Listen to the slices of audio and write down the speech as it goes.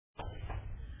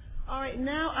All right,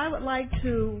 now I would like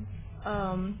to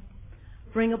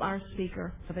bring up our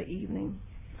speaker for the evening.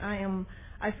 I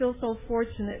feel so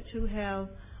fortunate to have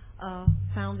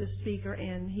found this speaker,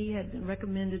 and he had been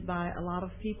recommended by a lot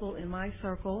of people in my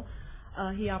circle.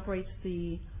 He operates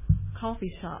the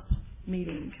coffee shop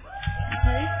meeting.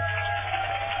 Okay?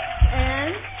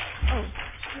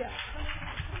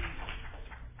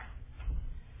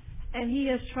 And he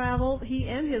has traveled, he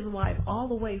and his wife, all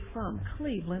the way from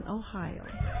Cleveland, Ohio.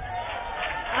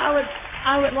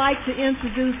 I would like to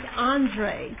introduce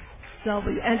Andre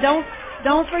W. And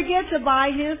don't forget to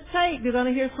buy his tape. You're going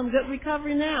to hear some good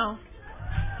recovery now.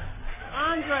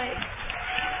 Andre.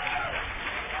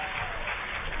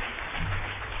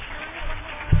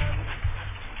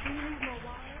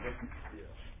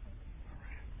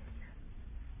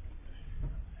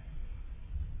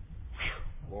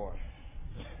 Boy.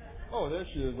 Oh, there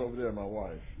she is over there, my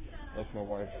wife. That's my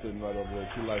wife sitting right over there.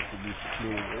 She likes to be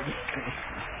secluded.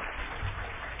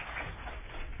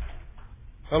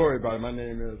 Hello, everybody. My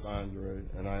name is Andre,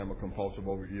 and I am a compulsive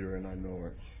overeater, and I know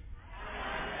it.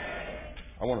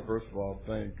 I want to first of all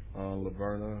thank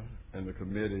Laverna and the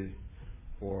committee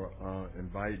for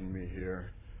inviting me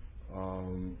here.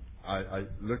 I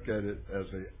look at it as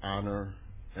an honor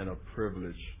and a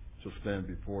privilege to stand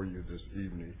before you this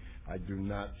evening. I do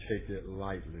not take it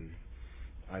lightly.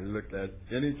 I look at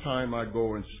any time I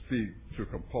go and speak to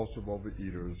compulsive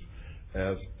overeaters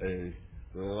as a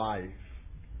life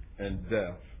and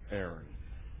death errand,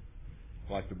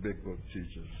 like the big book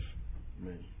teaches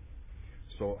me.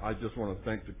 So I just want to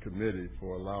thank the committee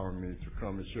for allowing me to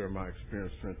come and share my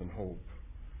experience, strength, and hope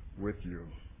with you.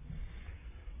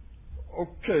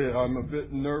 Okay, I'm a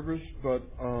bit nervous, but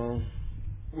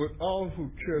would all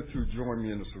who care to join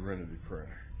me in the serenity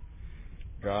prayer?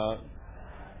 God,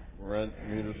 grant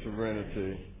me the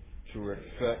serenity to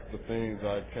accept the things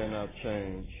I cannot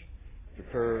change, the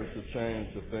courage to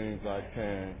change the things I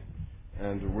can,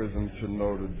 and the wisdom to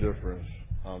know the difference.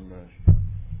 Amen.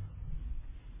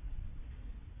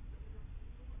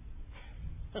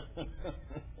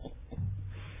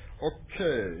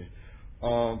 Okay.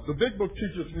 The big book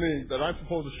teaches me that I'm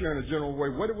supposed to share in a general way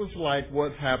what it was like,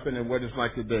 what happened, and what it's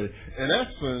like today. In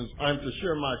essence, I'm to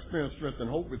share my experience, strength, and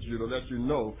hope with you to let you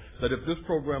know that if this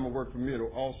program will work for me, it'll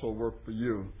also work for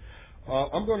you.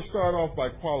 I'm going to start off by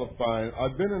qualifying.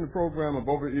 I've been in the program of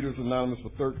Overeaters Anonymous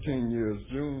for 13 years.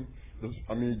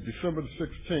 December the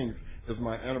 16th is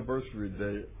my anniversary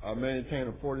date. I maintained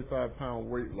a 45-pound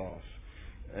weight loss.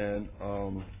 And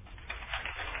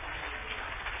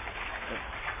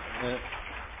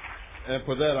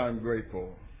for that, I'm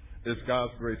grateful. It's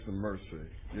God's grace and mercy.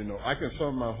 You know, I can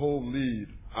sum my whole lead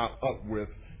up with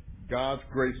God's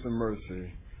grace and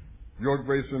mercy. Your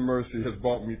grace and mercy has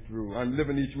brought me through. I'm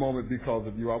living each moment because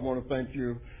of you. I want to thank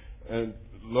you and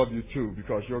love you too,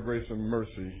 because your grace and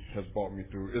mercy has brought me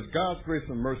through. It's God's grace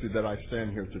and mercy that I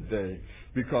stand here today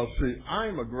because, see,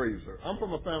 I'm a grazer. I'm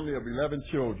from a family of 11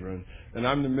 children, and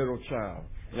I'm the middle child.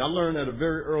 And I learned at a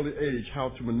very early age how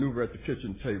to maneuver at the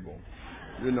kitchen table.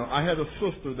 You know, I had a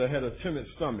sister that had a timid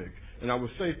stomach, and I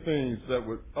would say things that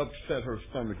would upset her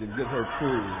stomach and get her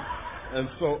through. And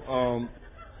so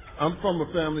I'm from a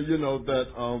family,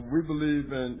 that we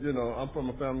believe in, I'm from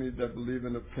a family that believe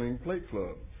in the Clean Plate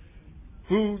Club.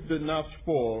 Food did not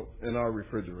spoil in our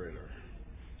refrigerator,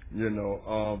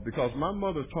 because my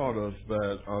mother taught us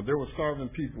that there were starving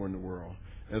people in the world.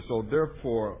 And so,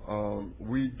 therefore,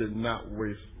 we did not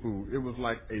waste food. It was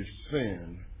like a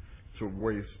sin to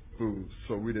waste food,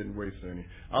 so we didn't waste any.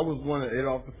 I was one that ate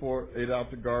off the fork, ate out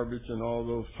the garbage and all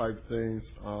those type things.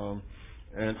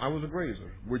 And I was a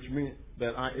grazer, which meant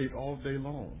that I ate all day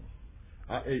long.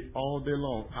 I ate all day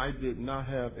long. I did not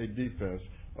have a defense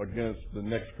against the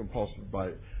next compulsive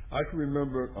bite. I can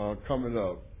remember coming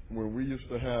up when we used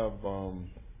to have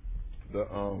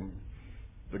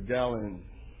the gallon,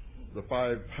 the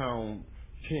 5-pound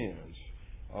cans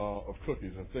of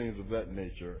cookies and things of that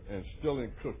nature, and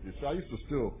stealing cookies. So I used to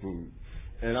steal food,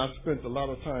 and I spent a lot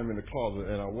of time in the closet,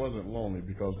 and I wasn't lonely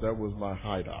because that was my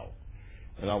hideout,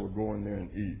 and I would go in there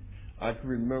and eat. I can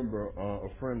remember a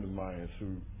friend of mine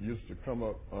who used to come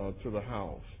up to the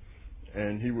house,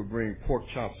 and he would bring pork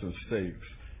chops and steaks,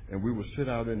 and we would sit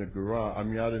out in the garage,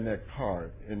 out in that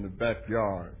car, in the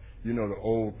backyard, the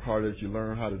old car that you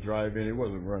learn how to drive in. It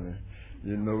wasn't running,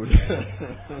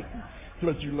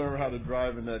 but you learn how to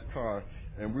drive in that car,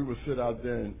 and we would sit out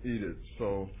there and eat it.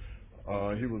 So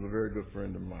he was a very good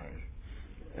friend of mine.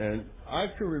 And I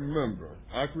can remember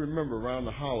around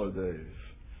the holidays,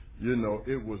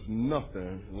 it was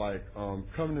nothing like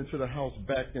coming into the house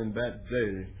back in that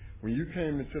day. When you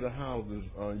came into the houses,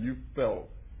 you felt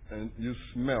and you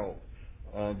smelled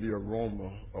the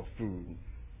aroma of food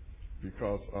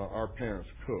because our parents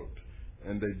cooked,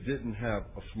 and they didn't have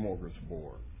a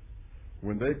smorgasbord.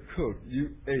 When they cooked,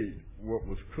 you ate what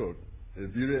was cooked.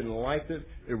 If you didn't like it,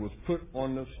 it was put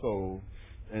on the stove,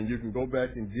 and you can go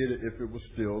back and get it if it was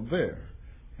still there.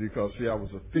 Because, see, I was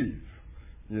a thief,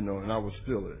 and I would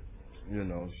steal it,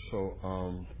 So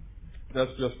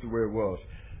that's just the way it was.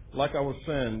 Like I was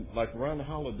saying, like around the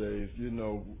holidays,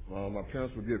 my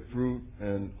parents would get fruit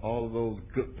and all of those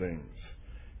good things.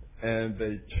 And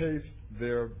they chased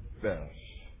their best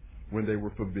when they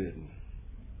were forbidden.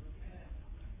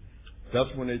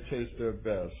 That's when they chased their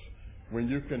best. When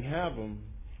you can have them,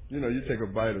 you take a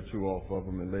bite or two off of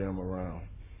them and lay them around.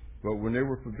 But when they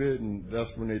were forbidden, that's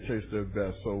when they chased their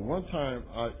best. So one time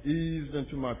I eased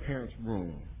into my parents'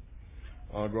 room,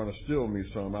 going to steal me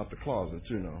some out the closet,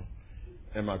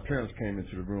 And my parents came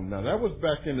into the room. Now that was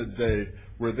back in the day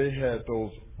where they had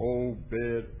those old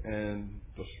bed and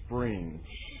the springs.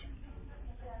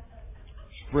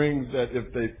 Springs that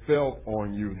if they fell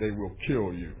on you, they will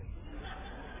kill you.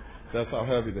 That's how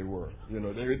heavy they were.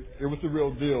 It was the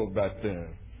real deal back then.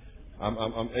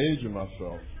 I'm aging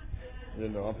myself.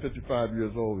 I'm 55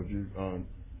 years old if you're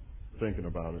thinking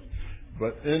about it.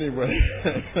 But anyway,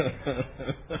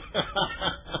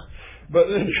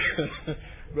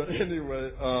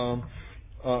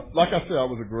 like I said, I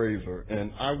was a grazer,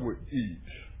 and I would eat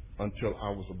until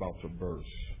I was about to burst.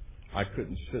 I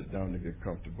couldn't sit down to get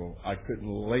comfortable. I couldn't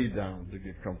lay down to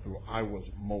get comfortable. I was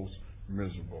most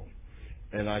miserable.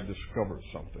 And I discovered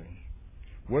something.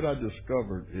 What I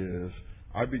discovered is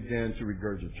I began to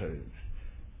regurgitate.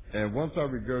 And once I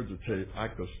regurgitate, I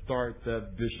could start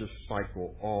that vicious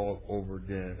cycle all over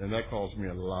again. And that caused me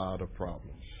a lot of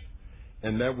problems.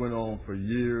 And that went on for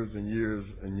years and years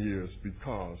and years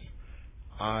because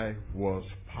I was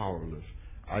powerless.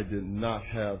 I did not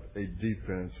have a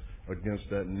defense against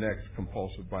that next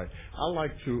compulsive bite. I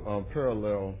like to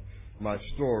parallel my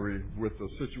story with a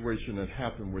situation that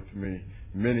happened with me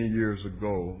many years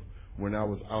ago when I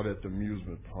was out at the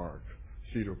amusement park,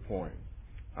 Cedar Point.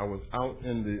 I was out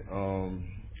in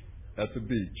at the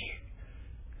beach,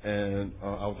 and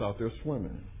I was out there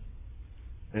swimming.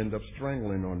 Ended up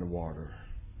strangling on the water.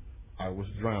 I was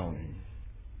drowning.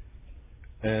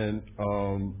 And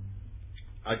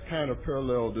I kind of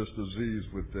paralleled this disease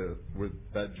with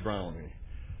that drowning.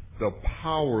 The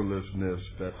powerlessness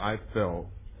that I felt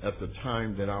at the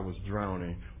time that I was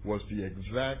drowning was the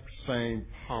exact same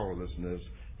powerlessness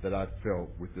that I felt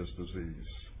with this disease.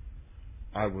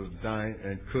 I was dying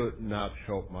and could not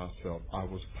help myself. I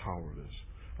was powerless.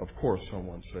 Of course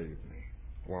someone saved me,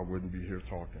 or I wouldn't be here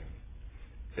talking.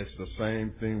 It's the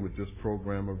same thing with this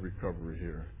program of recovery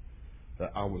here,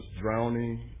 that I was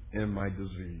drowning in my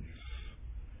disease,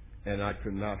 and I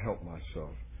could not help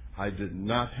myself. I did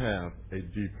not have a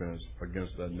defense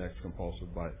against that next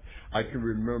compulsive bite. I can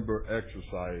remember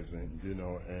exercising,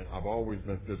 and I've always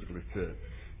been physically fit.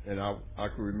 And I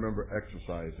can remember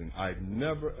exercising. I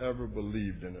never, ever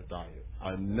believed in a diet.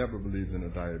 I never believed in a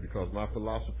diet because my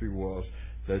philosophy was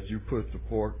that you put the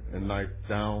fork and knife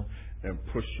down and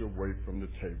push your way from the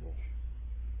table.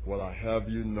 Well, I have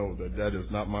you know that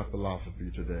is not my philosophy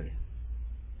today.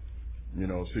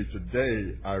 See,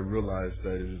 today I realize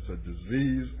that it is a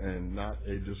disease and not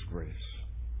a disgrace.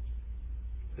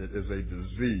 It is a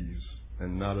disease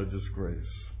and not a disgrace.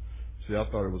 See, I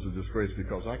thought it was a disgrace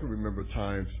because I can remember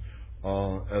times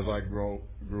as I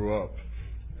grew up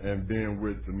and being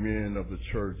with the men of the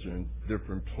church in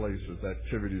different places,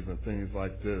 activities and things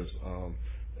like this,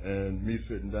 and me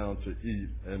sitting down to eat,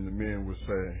 and the men would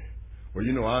say,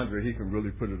 well, Andre, he can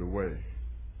really put it away.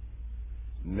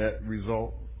 Net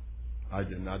result, I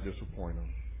did not disappoint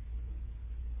them.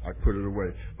 I put it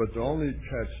away. But the only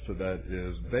catch to that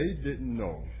is they didn't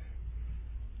know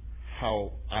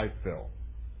how I felt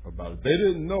about it. They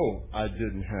didn't know I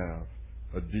didn't have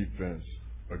a defense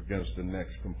against the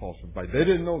next compulsive bite. They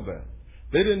didn't know that.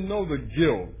 They didn't know the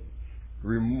guilt,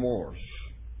 remorse,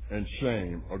 and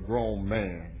shame a grown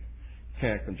man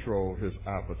can't control his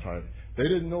appetite. They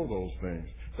didn't know those things.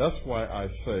 That's why I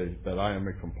say that I am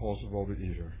a compulsive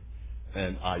overeater,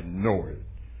 and I know it.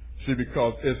 See,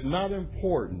 because it's not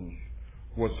important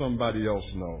what somebody else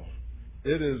knows.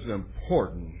 It is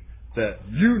important that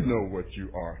you know what you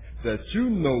are, that you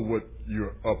know what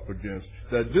you're up against,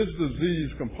 that this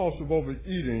disease, compulsive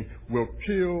overeating, will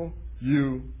kill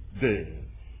you dead.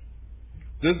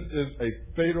 This is a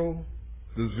fatal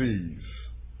disease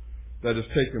that is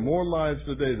taking more lives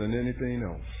today than anything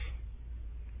else.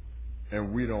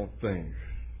 And we don't think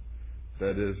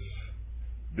that it's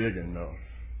big enough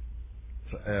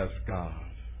to ask God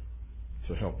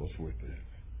to help us with it.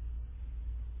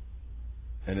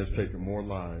 And it's taken more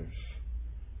lives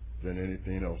than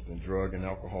anything else, than drug and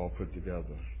alcohol put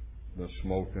together, than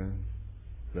smoking,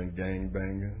 than gang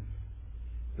banging,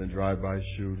 than drive-by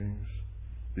shootings,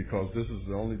 because this is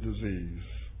the only disease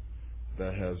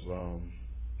that has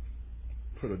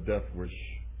put a death wish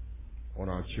on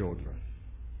our children.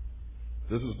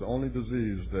 This is the only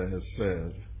disease that has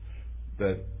said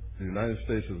that the United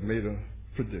States has made a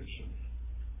prediction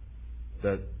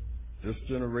that this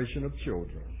generation of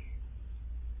children,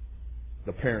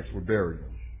 the parents will bury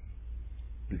them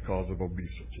because of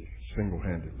obesity,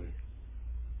 single-handedly.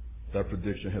 That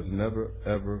prediction has never,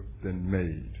 ever been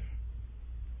made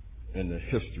in the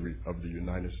history of the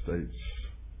United States.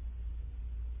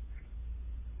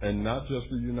 And not just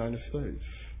the United States.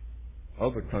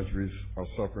 Other countries are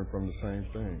suffering from the same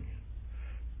thing.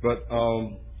 But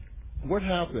what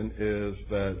happened is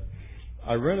that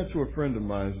I ran into a friend of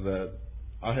mine that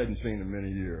I hadn't seen in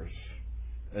many years.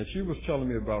 And she was telling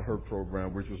me about her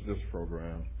program, which was this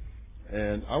program.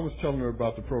 And I was telling her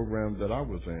about the program that I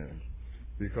was in,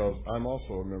 because I'm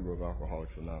also a member of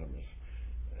Alcoholics Anonymous.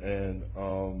 And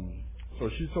so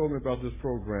she told me about this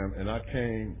program, and I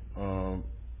came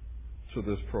to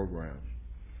this program.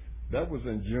 That was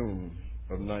in June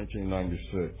of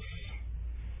 1996.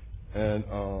 And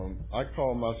I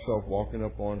called myself walking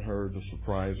up on her to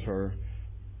surprise her,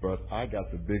 but I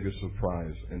got the biggest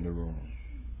surprise in the room.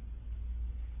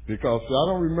 Because I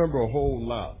don't remember a whole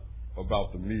lot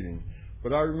about the meeting,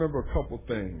 but I remember a couple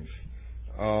things.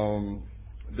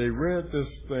 They read this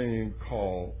thing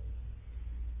called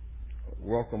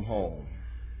Welcome Home,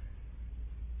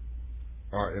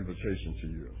 Our Invitation to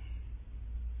You.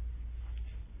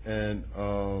 And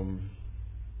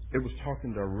it was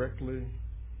talking directly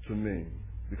to me,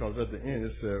 because at the end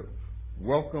it said,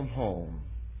 welcome home,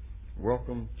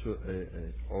 welcome to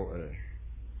OA.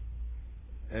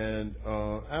 And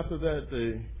after that,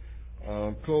 they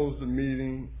closed the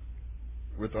meeting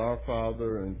with our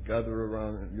Father and gathered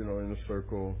around, in a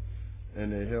circle,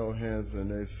 and they held hands, and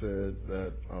they said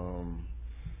that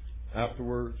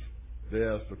afterwards, they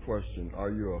asked the question, are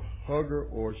you a hugger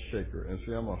or a shaker? And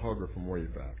see, I'm a hugger from way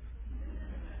back.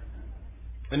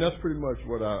 And that's pretty much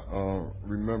what I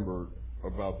remember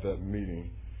about that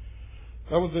meeting.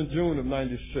 That was in June of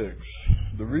 96.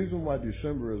 The reason why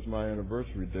December is my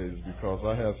anniversary date is because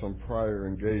I had some prior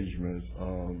engagements,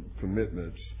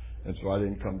 commitments, and so I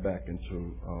didn't come back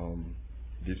until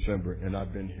December, and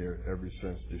I've been here ever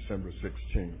since December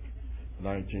 16th,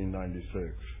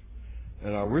 1996.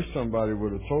 And I wish somebody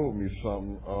would have told me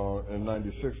something in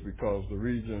 96, because the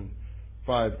Region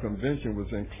 5 convention was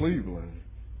in Cleveland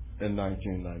in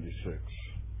 1996.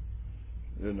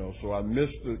 So I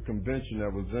missed the convention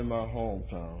that was in my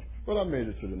hometown, but I made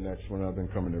it to the next one. I've been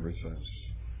coming ever since.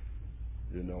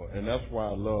 And that's why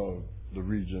I love the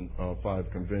Region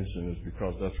 5 convention, is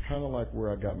because that's kind of like where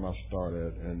I got my start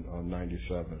at in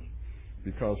 97.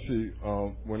 Because see,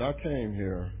 when I came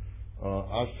here,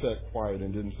 I sat quiet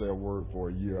and didn't say a word for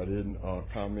a year. I didn't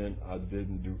comment. I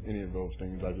didn't do any of those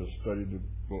things. I just studied the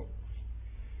books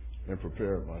and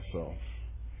prepared myself.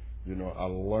 I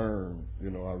learned,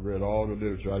 I read all the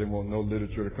literature. I didn't want no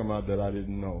literature to come out that I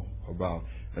didn't know about.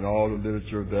 And all the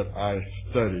literature that I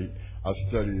studied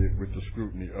it with the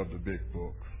scrutiny of the big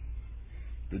book.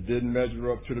 If it didn't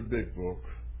measure up to the big book,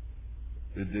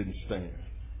 it didn't stand.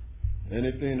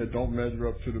 Anything that don't measure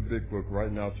up to the big book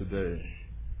right now today,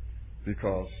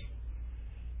 because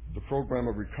the program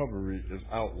of recovery is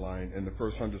outlined in the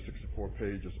first 164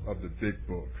 pages of the big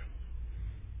book.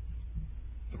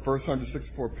 The first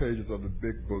 164 pages of the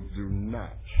big book do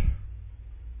not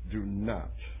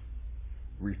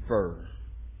refer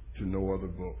to no other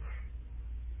book.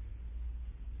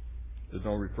 It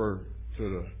don't refer to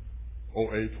the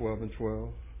OA 12 and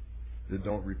 12. It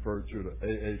don't refer to the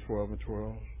AA 12 and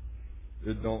 12.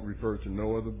 It don't refer to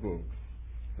no other book.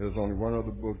 There's only one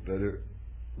other book that it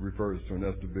refers to, and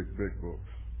that's the big book.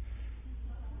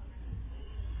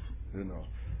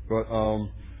 But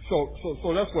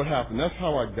so that's what happened. That's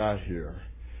how I got here.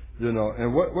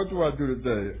 And what do I do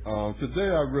today? Today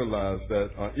I realized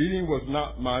that eating was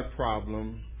not my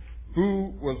problem.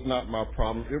 Food was not my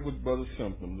problem. It was but a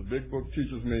symptom. The big book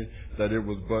teaches me that it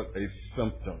was but a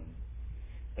symptom.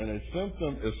 And a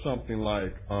symptom is something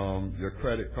like your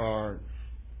credit card.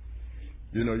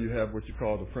 You have what you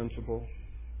call the principal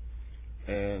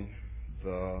and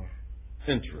the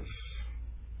interest.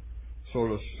 So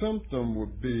the symptom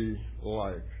would be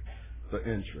like the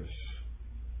interest.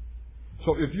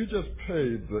 So if you just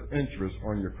pay the interest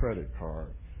on your credit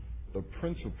card, the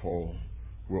principal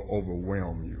will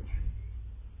overwhelm you.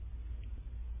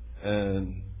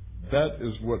 And that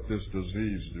is what this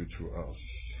disease do to us.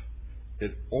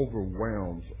 it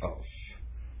overwhelms us.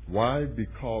 Why?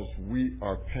 Because we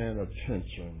are paying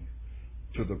attention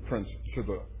to the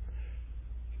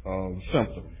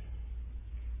symptom,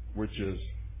 which is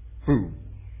food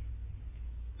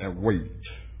and weight.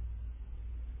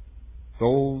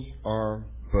 Those are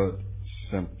but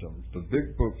symptoms. The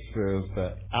big book says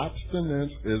that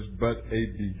abstinence is but a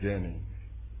beginning.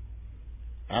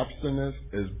 Abstinence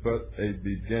is but a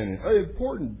beginning, an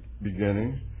important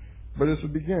beginning, but it's a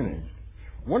beginning.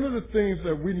 One of the things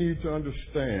that we need to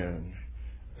understand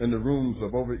in the rooms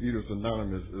of Overeaters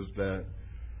Anonymous is that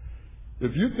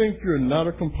if you think you're not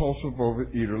a compulsive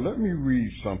overeater, let me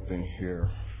read something here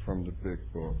from the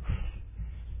big book.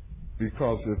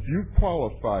 Because if you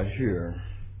qualify here,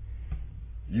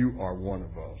 you are one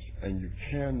of us, and you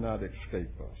cannot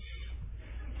escape us.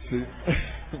 See,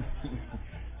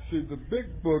 the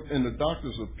big book in the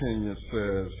doctor's opinion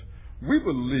says, we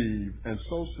believe and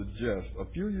so suggest a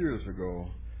few years ago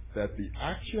that the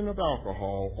action of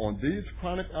alcohol on these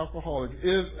chronic alcoholics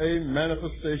is a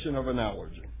manifestation of an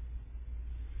allergy.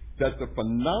 That the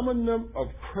phenomenon of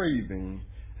craving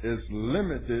is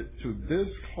limited to this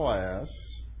class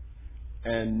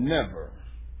and never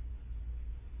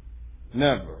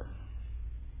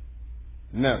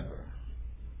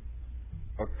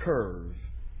occurs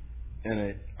in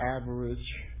an average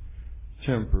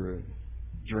temperate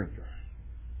drinker.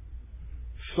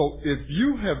 So if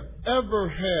you have ever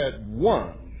had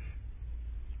one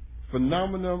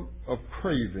phenomenon of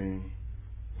craving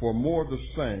for more of the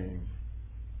same,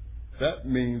 that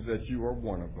means that you are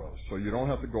one of us. So you don't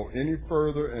have to go any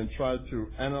further and try to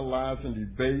analyze and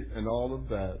debate and all of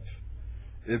that.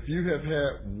 If you have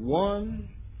had one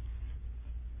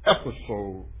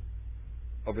episode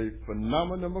of a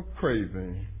phenomenon of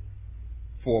craving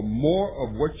for more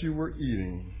of what you were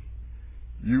eating,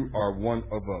 you are one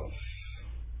of us.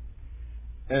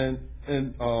 And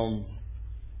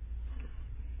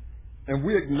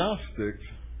we agnostics,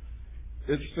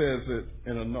 it says it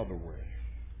in another way.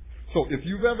 So if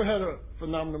you've ever had a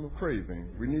phenomenon of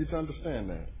craving, we need to understand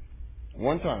that.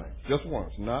 One time, just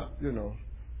once, not,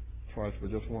 twice,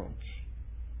 but just once.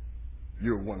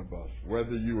 You're one of us,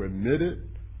 whether you admit it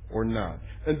or not.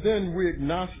 And then we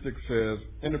agnostic says,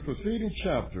 in the preceding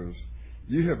chapters,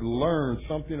 you have learned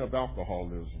something of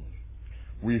alcoholism.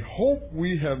 We hope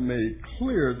we have made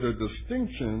clear the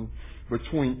distinction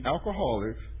between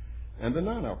alcoholics and the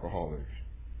non-alcoholics.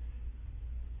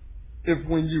 If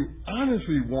when you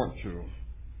honestly want to,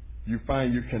 you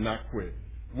find you cannot quit.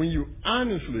 When you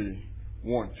honestly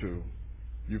want to,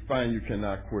 you find you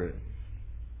cannot quit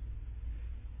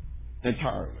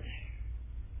entirely.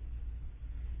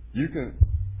 You can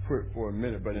quit for a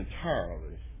minute, but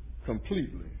entirely,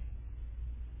 completely.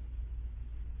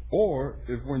 Or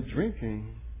if when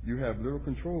drinking, you have little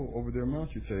control over the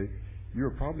amount you take,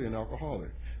 you're probably an alcoholic.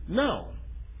 Now,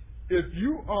 if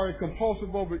you are a compulsive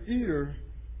overeater,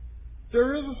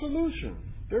 there is a solution.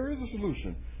 There is a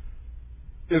solution.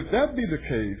 If that be the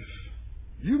case,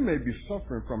 you may be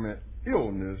suffering from an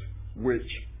illness which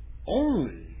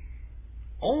only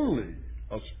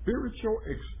a spiritual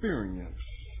experience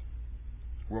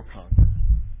will conquer.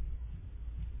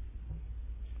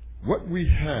 What we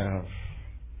have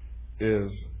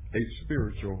is a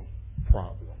spiritual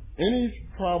problem. Any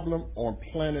problem on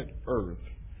planet Earth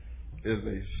is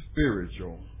a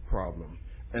spiritual problem.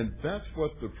 And that's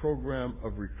what the program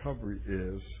of recovery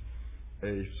is,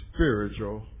 a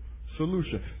spiritual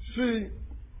solution. See,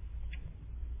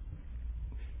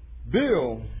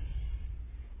 Bill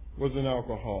was an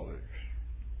alcoholic,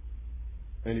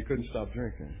 and he couldn't stop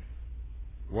drinking.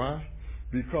 Why?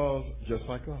 Because, just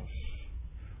like us,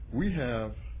 we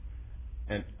have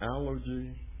an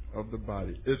allergy of the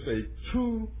body. It's a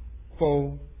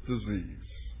twofold disease.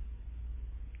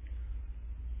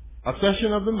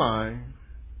 Obsession of the mind,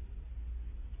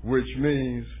 which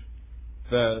means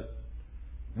that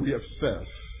we obsess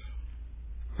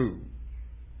food.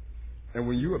 And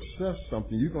when you obsess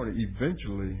something, you're going to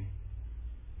eventually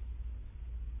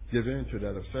give in to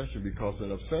that obsession, because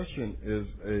an obsession is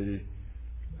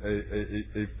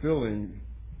a feeling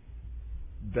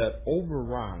that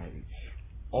overrides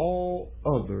all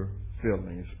other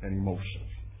feelings and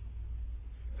emotions.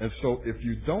 And so if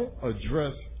you don't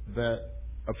address that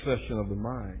obsession of the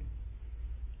mind,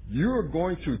 you're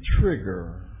going to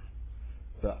trigger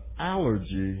the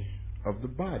allergy of the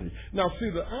body. Now, see,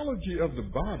 the allergy of the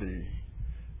body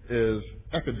is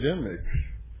epidemic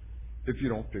if you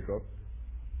don't pick up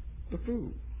the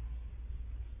food.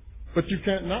 But you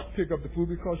can't not pick up the food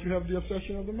because you have the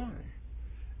obsession of the mind.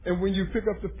 And when you pick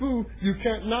up the food, you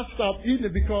can't not stop eating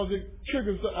it because it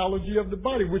triggers the allergy of the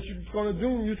body, which is going to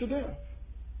doom you to death.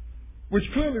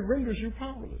 which clearly renders you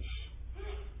powerless.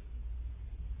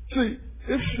 See,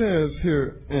 it says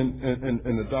here in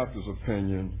the doctor's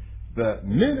opinion that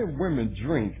men and women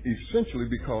drink essentially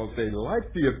because they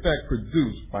like the effect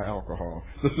produced by alcohol.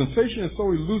 The sensation is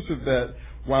so elusive that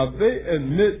while they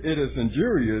admit it is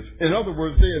injurious, in other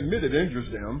words, they admit it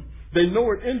injures them, they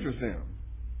know it injures them.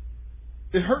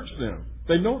 It hurts them.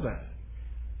 They know that.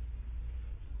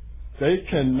 They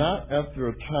cannot, after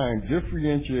a time,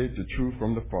 differentiate the true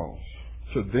from the false.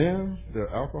 To them, their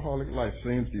alcoholic life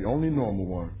seems the only normal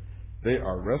one. They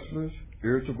are restless,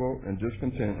 irritable, and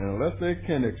discontent. And unless they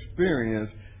can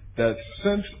experience that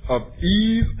sense of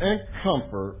ease and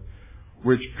comfort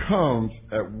which comes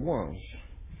at once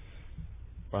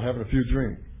by having a few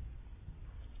drinks,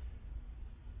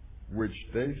 which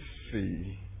they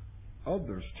see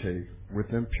others take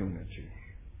with impunity.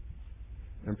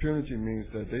 Impunity means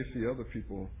that they see other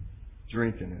people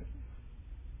drinking it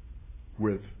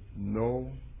with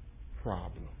no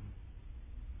problem.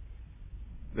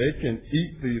 They can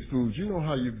eat these foods. You know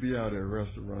how you be out at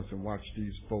restaurants and watch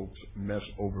these folks mess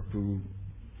over food?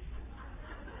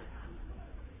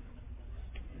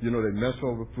 You know, they mess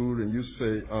over food and you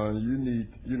say,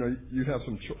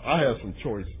 I have some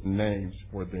choice names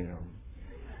for them.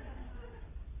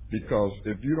 Because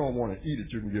if you don't want to eat it,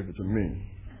 you can give it to me.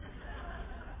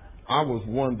 I was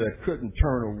one that couldn't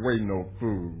turn away no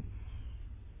food.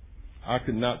 I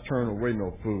could not turn away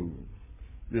no food.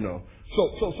 You know.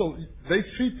 So they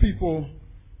see people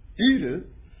eat it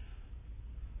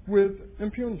with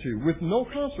impunity, with no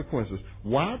consequences.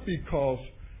 Why? Because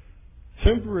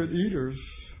temperate eaters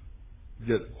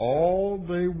get all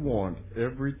they want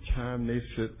every time they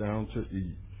sit down to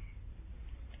eat.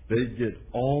 They get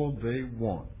all they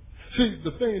want. See,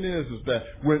 the thing is that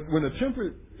when a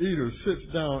temperate eater sits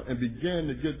down and begin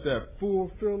to get that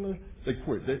full feeling, they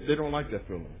quit. They don't like that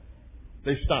feeling.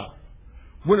 They stop.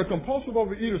 When a compulsive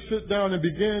overeater sits down and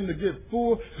begin to get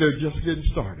full, they're just getting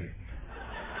started.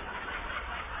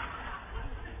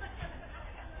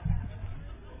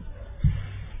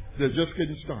 They're just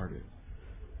getting started.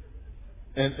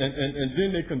 And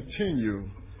then they continue.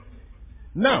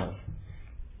 Now,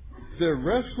 they're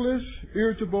restless,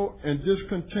 irritable, and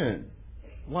discontent.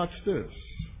 Watch this.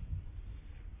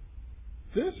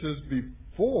 This is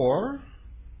before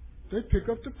they pick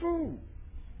up the food.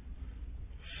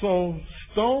 So,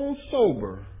 stone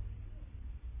sober,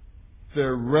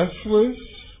 they're restless,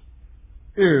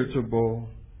 irritable,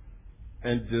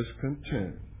 and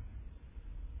discontent.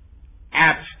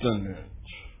 Abstinent.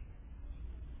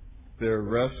 They're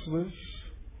restless,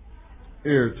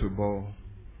 irritable,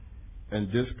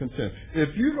 and discontent.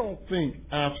 If you don't think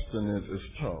abstinence is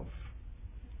tough,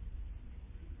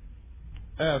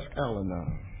 ask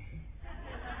Al-Anon.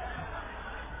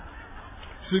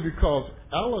 See, because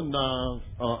Al-Anons,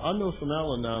 I know some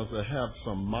Al-Anons that have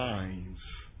some minds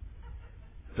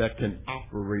that can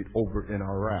operate over in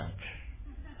Iraq.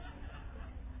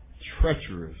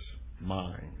 Treacherous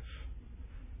minds.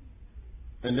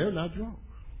 And they're not drunk.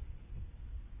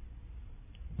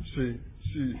 See,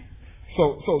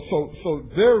 so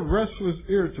they're restless,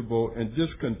 irritable, and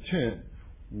discontent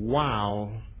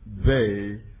while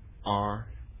they are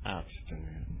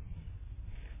abstinent.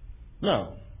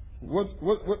 Now,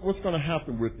 what's going to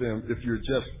happen with them if you're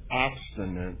just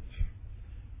abstinent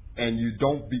and you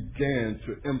don't begin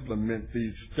to implement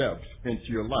these steps into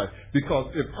your life?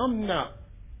 Because if I'm not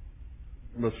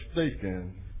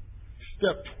mistaken,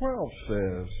 step 12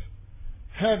 says,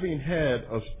 having had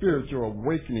a spiritual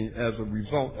awakening as a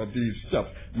result of these steps.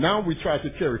 Now we try to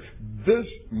carry this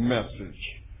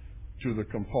message to the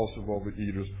compulsive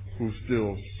overeaters who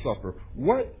still suffer.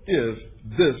 What is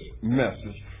this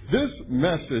message? This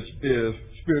message is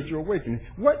spiritual awakening.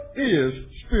 What is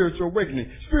spiritual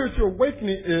awakening? Spiritual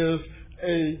awakening is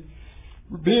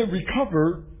being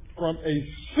recovered from a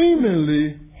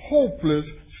seemingly hopeless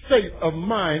state of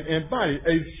mind and body.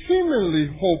 A seemingly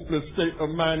hopeless state of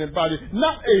mind and body.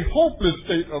 Not a hopeless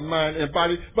state of mind and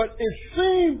body, but it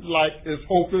seems like it's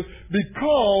hopeless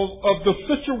because of the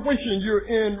situation you're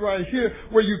in right here,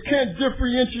 where you can't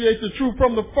differentiate the true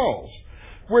from the false,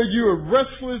 where you're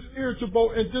restless,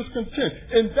 irritable, and discontent.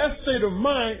 In that state of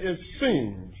mind, it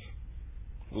seems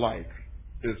like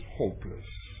it's hopeless.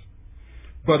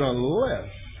 But unless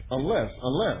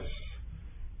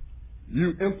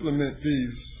you implement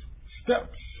these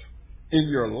steps in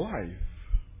your life,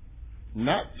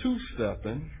 not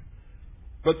 2-stepping,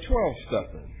 but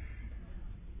 12-stepping.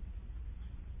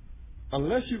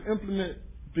 Unless you implement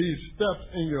these steps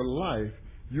in your life,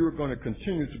 you're going to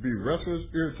continue to be restless,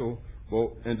 irritable,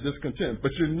 and discontent.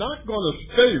 But you're not going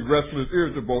to stay restless,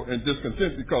 irritable, and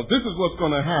discontent, because this is what's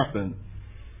going to happen.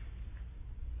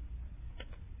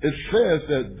 it says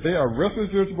that they are restless,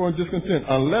 irritable, and discontent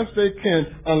unless they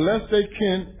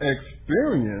can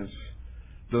experience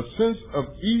the sense of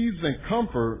ease and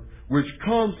comfort which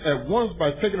comes at once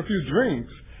by taking a few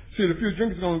drinks. See, the few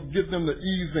drinks is going to give them the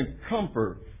ease and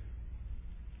comfort.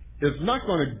 It's not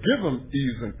going to give them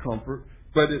ease and comfort,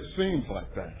 but it seems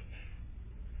like that.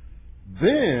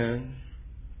 Then,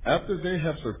 after they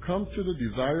have succumbed to the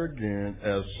desire again,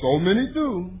 as so many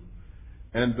do,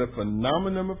 and the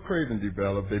phenomenon of craving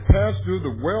develops, they pass through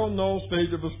the well-known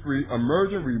stage of a spree,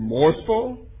 emerging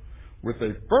remorseful with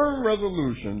a firm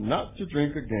resolution not to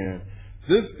drink again.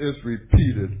 This is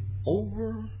repeated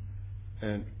over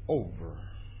and over.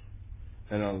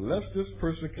 And unless this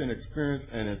person can experience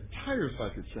an entire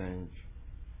psychic change,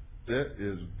 there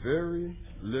is very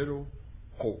little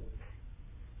hope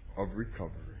of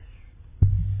recovery.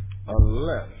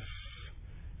 Unless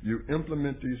you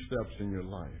implement these steps in your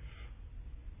life,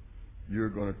 you're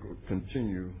going to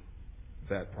continue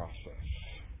that process.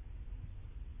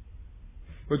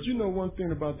 But you know one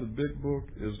thing about the big book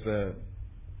is that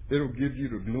it'll give you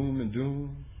the gloom and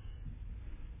doom.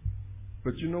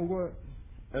 But you know what?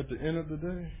 At the end of the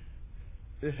day,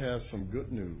 it has some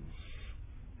good news.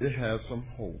 It has some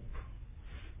hope.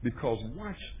 Because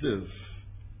watch this,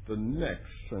 the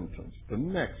next sentence, the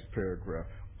next paragraph.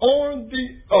 On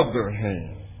the other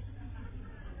hand,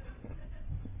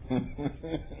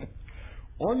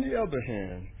 on the other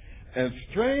hand, and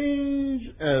strange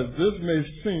as this may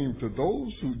seem to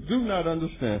those who do not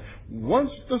understand,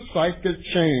 once the psychic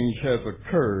change has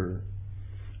occurred,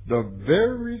 the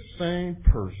very same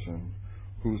person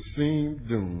who seemed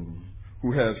doomed,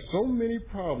 who has so many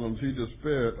problems he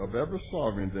despaired of ever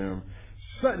solving them,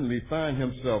 suddenly find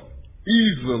himself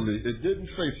easily, it didn't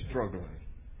say struggling.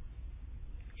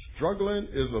 Struggling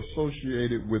is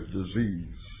associated with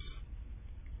disease.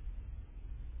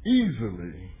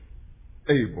 Easily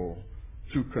able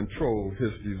to control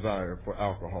his desire for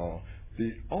alcohol.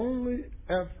 The only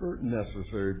effort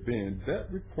necessary being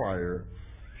that required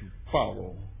to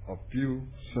follow a few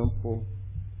simple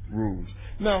rules.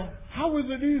 Now, how is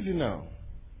it easy now?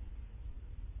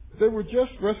 They were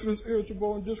just restless,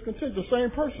 irritable, and discontent. The same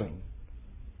person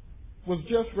was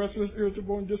just restless,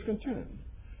 irritable, and discontent.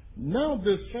 Now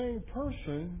this same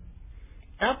person,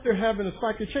 after having a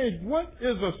psychic change, what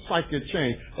is a psychic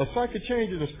change? A psychic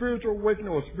change is a spiritual awakening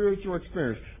or a spiritual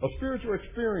experience. A spiritual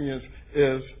experience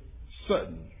is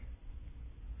sudden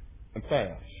and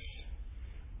fast.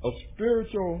 A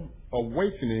spiritual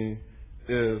awakening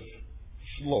is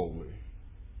slowly.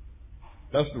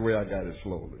 That's the way I got it,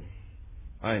 slowly.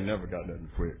 I ain't never got nothing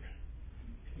quick.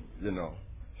 You know.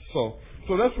 So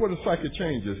that's what a psychic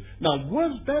change is. Now,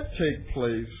 once that takes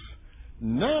place,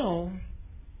 now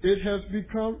it has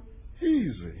become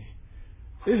easy.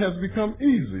 It has become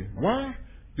easy. Why?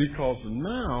 Because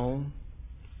now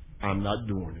I'm not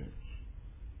doing it.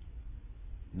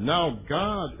 Now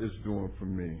God is doing for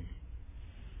me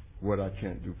what I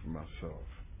can't do for myself.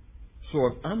 So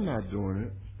if I'm not doing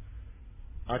it,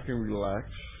 I can relax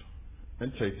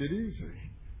and take it easy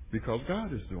because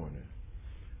God is doing it.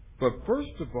 But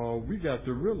first of all, we got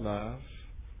to realize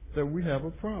that we have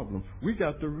a problem. We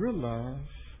got to realize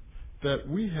that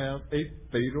we have a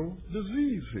fatal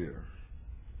disease here.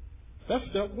 That's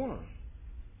step one.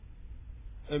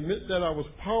 Admit that I was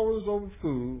powerless over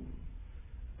food,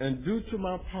 and due to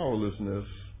my powerlessness,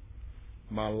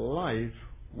 my life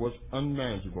was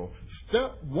unmanageable.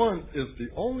 Step one is the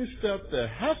only step that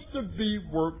has to be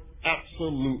worked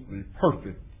absolutely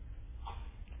perfectly.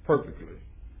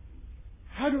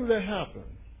 How do that happen?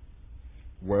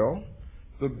 Well,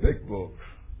 the big book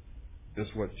is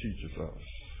what teaches us.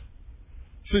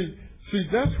 See,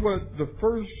 that's what the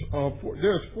first,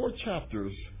 there's 4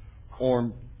 chapters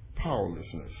on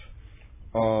powerlessness.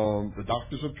 The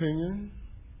doctor's opinion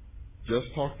just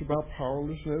talked about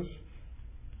powerlessness,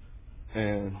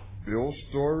 and Bill's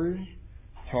story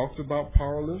talks about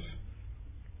powerless.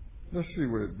 Let's see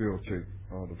where Bill takes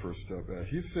the first step at.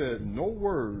 He said, no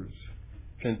words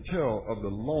can tell of the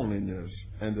loneliness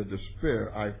and the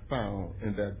despair I found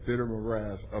in that bitter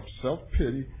morass of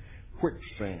self-pity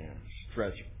quicksand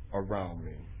stretched around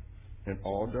me in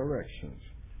all directions.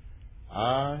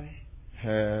 I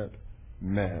had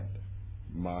met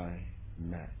my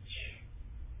match.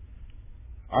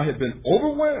 I had been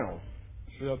overwhelmed.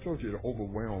 See, I told you to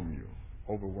overwhelm you.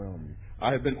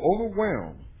 I had been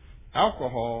overwhelmed.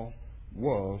 Alcohol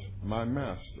was my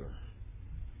master.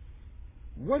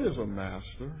 What is a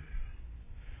master?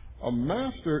 A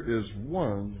master is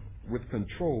one with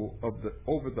control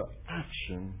over the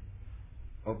action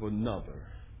of another.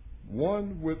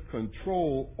 One with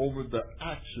control over the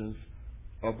actions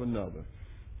of another.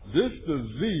 This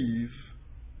disease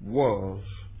was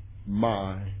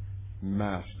my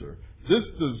master. This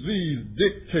disease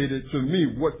dictated to me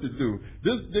what to do.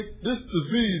 This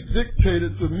disease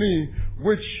dictated to me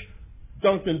which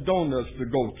Dunkin' Donuts to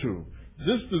go to.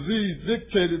 This disease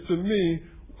dictated to me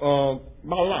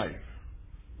my life.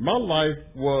 My life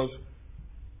was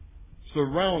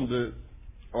surrounded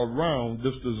around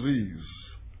this disease.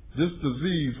 This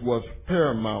disease was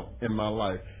paramount in my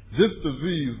life. This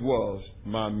disease was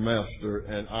my master,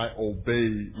 and I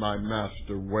obeyed my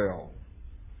master well.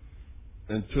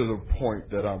 And to the point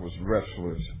that I was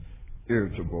restless,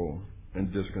 irritable,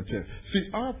 and discontent. See,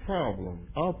 our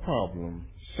problem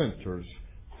centers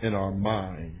in our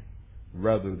mind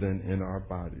rather than in our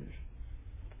bodies.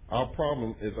 Our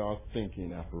problem is our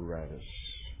thinking apparatus.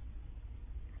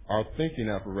 Our thinking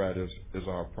apparatus is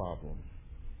our problem,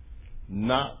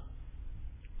 not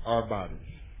our bodies.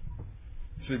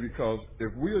 See, because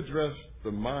if we address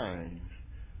the mind,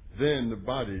 then the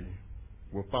body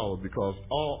will follow, because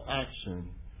all action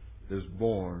is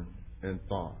born in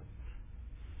thought.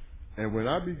 And when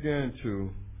I began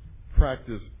to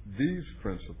practice these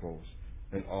principles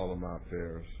in all of my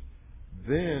affairs,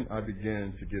 then I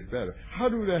began to get better. How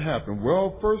do that happen?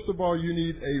 Well, first of all, you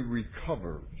need a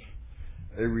recovered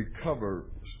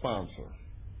sponsor.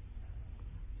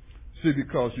 See,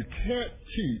 because you can't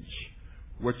teach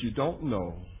what you don't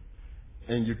know,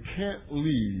 and you can't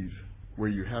leave where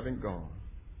you haven't gone.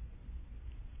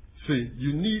 See,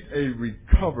 you need a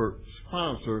recovered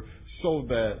sponsor so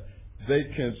that they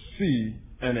can see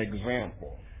an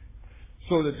example,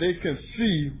 so that they can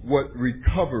see what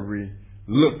recovery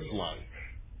looks like.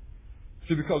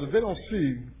 See, because if they don't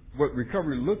see what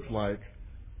recovery looks like,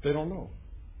 they don't know.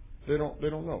 They don't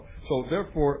know. So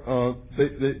therefore,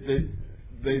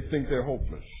 they think they're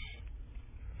hopeless.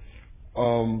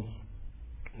 One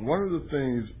of the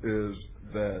things is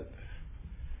that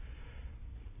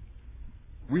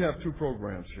we have two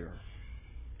programs here.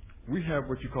 We have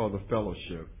what you call the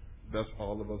fellowship. That's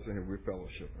all of us in here. We're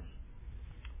fellowshipping.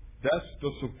 That's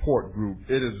the support group.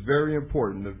 It is very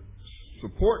important. The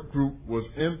support group was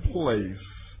in place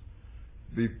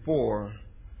before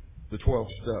the 12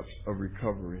 steps of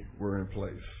recovery were in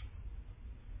place.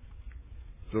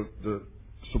 The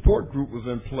support group was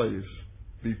in place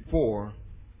before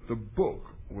the book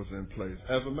was in place.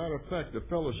 As a matter of fact, the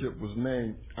fellowship was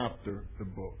named after the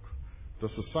book. The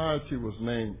society was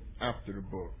named after the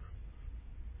book.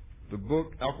 The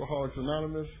book, Alcoholics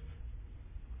Anonymous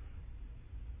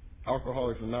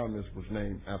was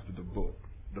named after the book.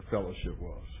 The fellowship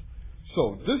was.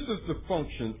 So this is the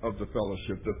function of the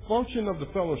fellowship. The function of the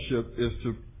fellowship is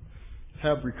to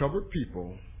have recovered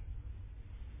people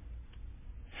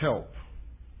help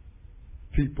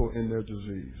people in their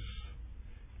disease.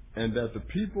 And that the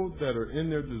people that are in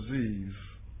their disease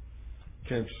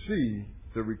can see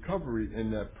the recovery in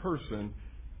that person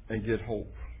and get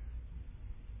hope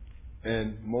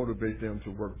and motivate them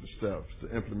to work the steps,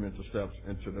 to implement the steps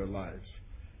into their lives,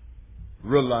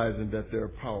 realizing that they're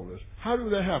powerless. How do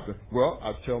that happen? Well,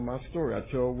 I tell my story.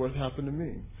 I tell what happened to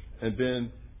me. And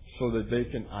then so that they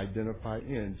can identify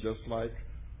in, just like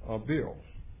Bill.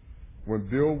 When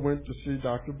Bill went to see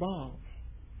Dr. Bob,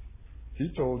 he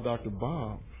told Dr.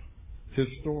 Bob his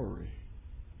story.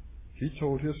 He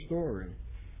told his story.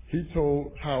 He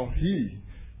told how he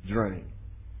drank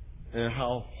and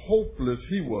how hopeless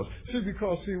he was. See,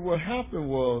 because what happened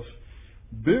was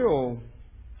Bill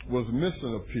was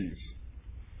missing a piece.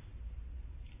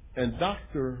 And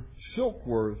Dr.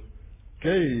 Silkworth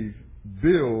gave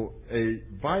Bill a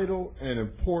vital and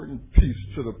important piece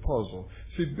to the puzzle.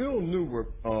 See, Bill knew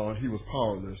he was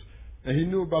powerless, and he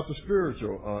knew about the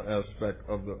spiritual aspect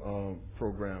of the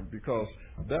program, because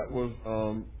that was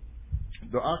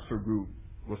the Oxford group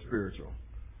was spiritual.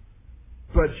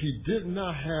 But he did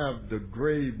not have the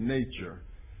grave nature.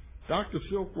 Dr.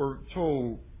 Silkworth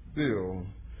told Bill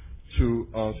to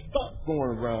stop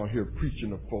going around here preaching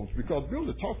to folks, because Bill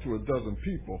had talked to a dozen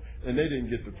people and they didn't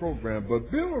get the program, but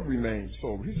Bill remained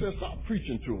sober. He said, stop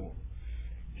preaching to them.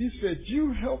 He said,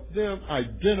 you help them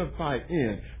identify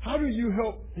in. How do you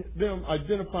help them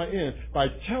identify in? By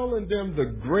telling them the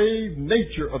grave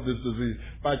nature of this disease,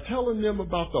 by telling them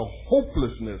about the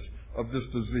hopelessness of this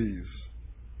disease,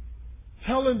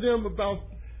 telling them about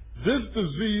this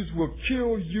disease will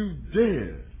kill you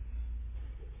dead.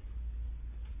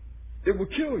 It will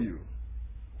kill you.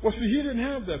 Well, see, he didn't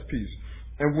have that piece.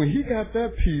 And when he got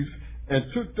that piece and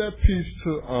took that piece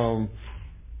to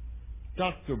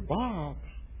Dr. Bob,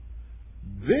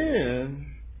 then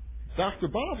Dr.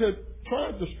 Bob had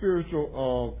tried the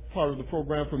spiritual part of the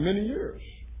program for many years.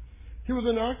 He was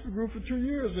in the Oxford group for 2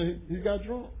 years and he got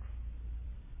drunk.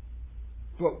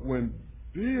 But when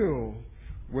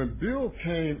Bill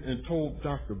came and told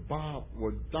Dr. Bob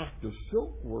what Dr.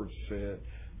 Silkworth said,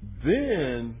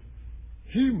 then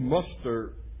he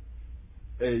mustered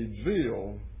a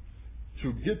zeal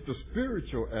to get the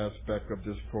spiritual aspect of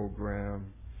this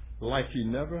program like he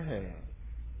never had.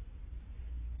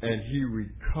 And he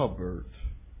recovered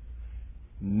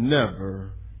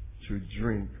never to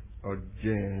drink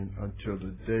again until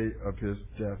the day of his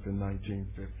death in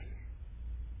 1950.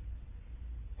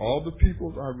 All the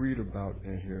people I read about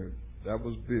in here, that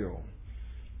was Bill.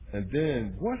 And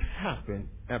then what happened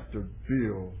after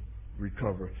Bill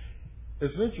recovered?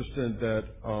 It's interesting that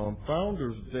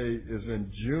Founders Day is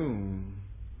in June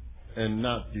and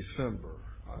not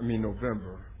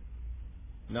November.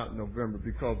 Not November,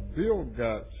 because Bill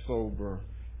got sober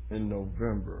in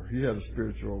November. He had a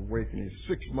spiritual awakening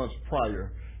 6 months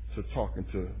prior to talking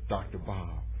to Dr.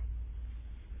 Bob.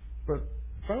 But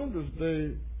Founders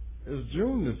Day is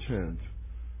June the 10th,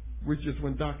 which is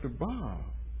when Dr. Bob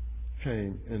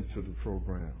came into the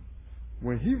program,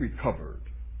 when he recovered,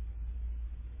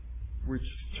 which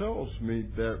tells me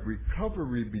that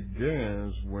recovery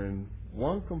begins when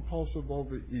one compulsive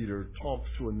overeater talks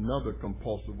to another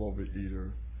compulsive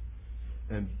overeater,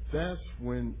 and that's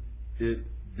when it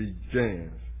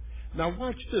begins. Now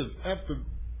watch this. After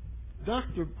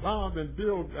Dr. Bob and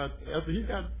Bill after he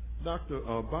got Dr.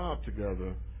 Bob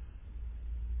together,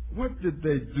 what did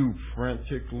they do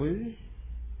frantically?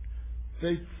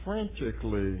 They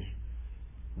frantically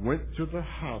went to the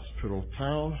hospital,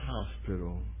 town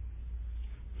hospital,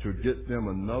 to get them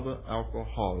another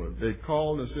alcoholic. They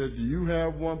called and said, "Do you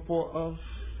have one for us?"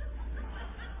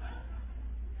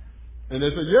 And they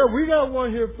said, "Yeah, we got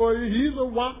one here for you. He's a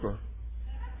whopper."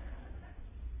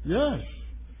 Yes.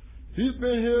 He's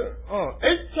been here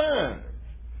 8 times.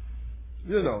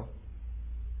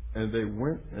 And they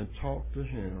went and talked to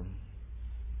him,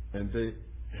 and they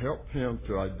helped him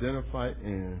to identify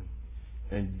in,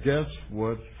 and guess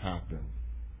what happened?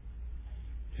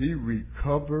 He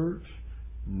recovered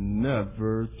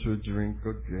never to drink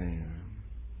again.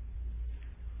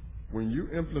 When you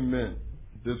implement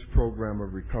this program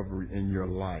of recovery in your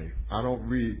life, I don't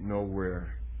read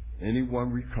nowhere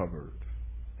anyone recovered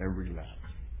and relapsed.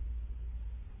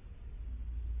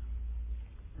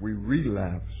 We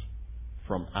relapse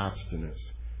from abstinence.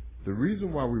 The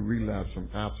reason why we relapse from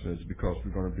abstinence is because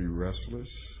we're going to be restless,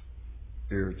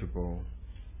 irritable,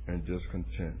 and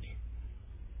discontent.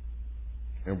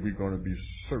 And we're going to be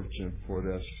searching for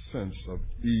that sense of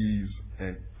ease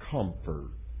and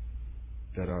comfort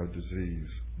that our disease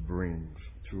brings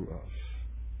to us.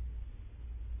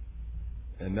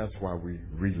 And that's why we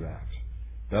relapse.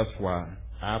 That's why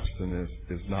abstinence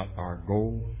is not our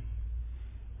goal.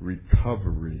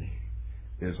 Recovery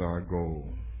is our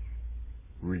goal.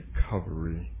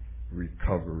 Recovery,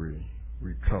 recovery,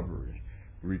 recovery.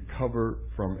 Recover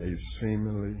from a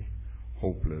seemingly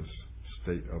hopeless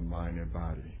state of mind and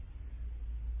body.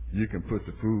 You can put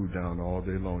the food down all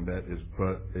day long. That is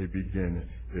but a beginning.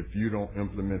 If you don't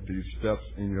implement these steps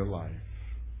in your life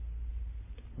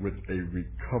with a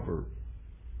recovered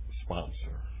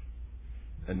sponsor,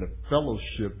 and the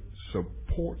fellowship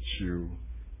supports you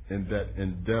in that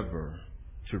endeavor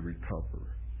to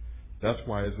recover. That's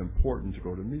why it's important to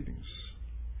go to meetings.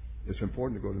 It's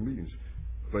important to go to meetings.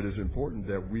 But it's important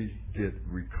that we get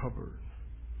recovered,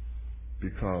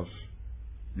 because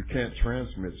you can't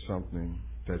transmit something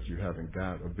that you haven't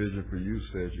got. A Vision for You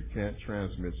says you can't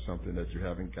transmit something that you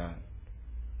haven't got.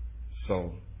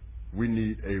 So we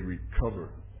need a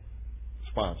recovered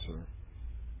sponsor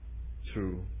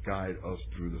to guide us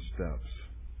through the steps.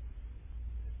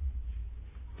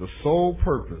 The sole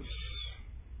purpose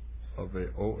of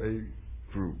a OA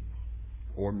group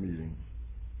or meeting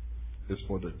is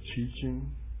for the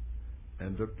teaching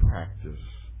and the practice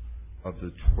of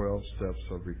the 12 steps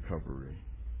of recovery.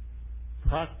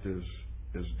 Practice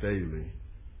is daily.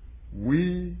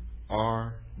 We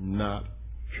are not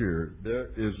cured. There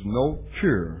is no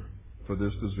cure for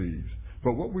this disease.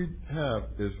 But what we have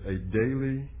is a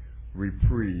daily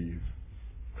reprieve,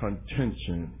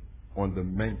 contention on the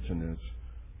maintenance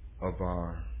of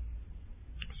our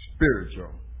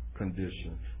spiritual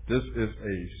condition. This is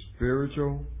a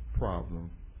spiritual problem,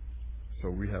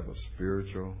 so we have a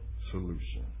spiritual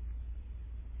solution.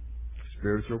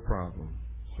 Spiritual problem,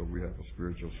 so we have a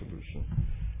spiritual solution.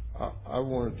 I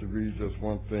wanted to read just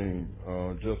one thing,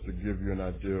 just to give you an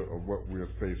idea of what we are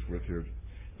faced with here.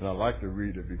 And I like to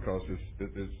read it because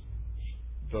it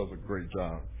does a great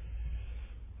job.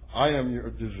 I am your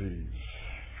disease.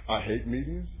 I hate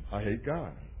meetings. I hate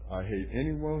God. I hate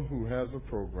anyone who has a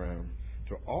program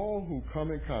To all who come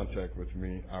in contact with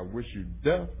me, I wish you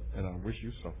death and I wish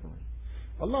you suffering.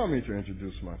 Allow me to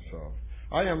introduce myself.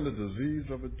 I am the disease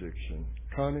of addiction,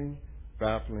 cunning,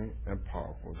 baffling, and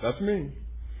powerful. That's me.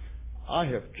 I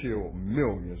have killed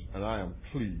millions, and I am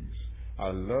pleased. I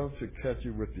love to catch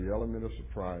you with the element of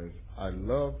surprise. I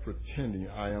love pretending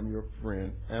I am your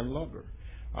friend and lover.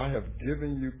 I have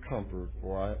given you comfort,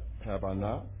 or have I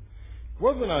not?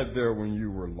 Wasn't I there when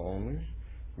you were lonely?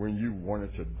 When you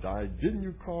wanted to die, didn't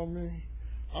you call me?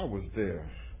 I was there.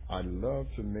 I love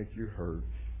to make you hurt.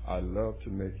 I love to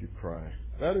make you cry.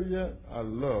 Better yet, I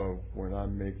love when I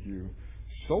make you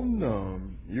so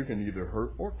numb you can either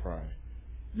hurt or cry.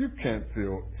 You can't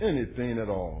feel anything at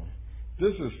all.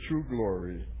 This is true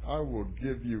glory. I will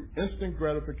give you instant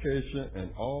gratification,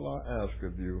 and all I ask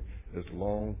of you is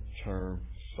long-term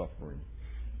suffering.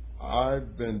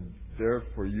 I've been there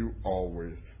for you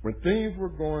always. When things were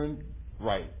going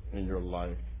right in your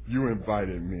life, you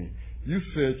invited me. You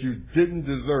said you didn't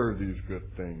deserve these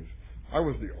good things. I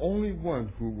was the only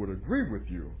one who would agree with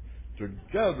you.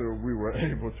 Together, we were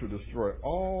able to destroy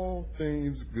all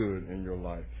things good in your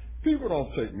life. People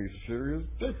don't take me serious.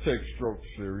 They take strokes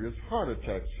serious, heart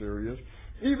attacks serious,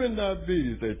 even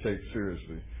diabetes they take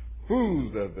seriously.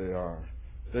 Fools that they are.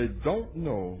 They don't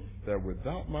know that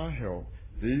without my help,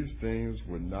 these things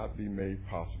would not be made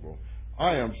possible.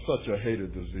 I am such a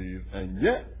hated disease, and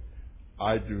yet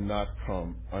I do not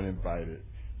come uninvited.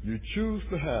 You choose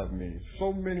to have me.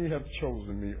 So many have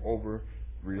chosen me over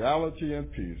reality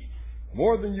and peace.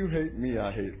 More than you hate me,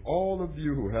 I hate all of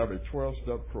you who have a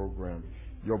 12-step program.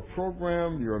 Your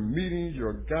program, your meetings,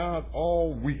 your God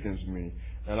all weakens me,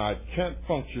 and I can't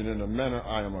function in the manner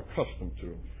I am accustomed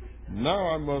to. Now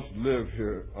I must live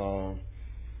here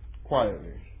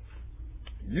quietly.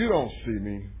 You don't see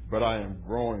me, but I am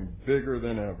growing bigger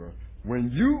than ever.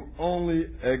 When you only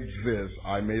exist,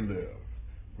 I may live.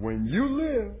 When you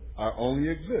live, I only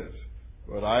exist.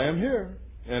 But I am here,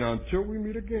 and until we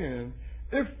meet again,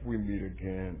 if we meet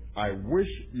again, I wish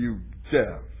you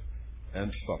death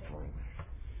and suffering.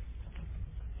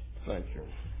 Thank you.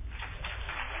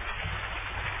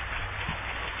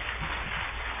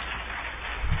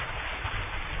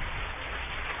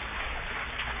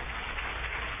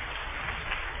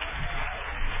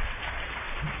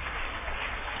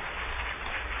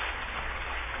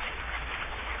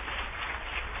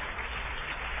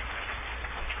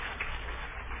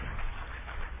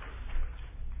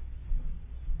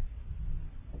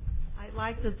 I'd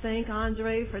like to thank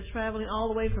Andre for traveling all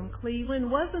the way from Cleveland.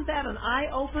 Wasn't that an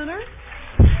eye-opener?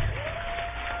 That's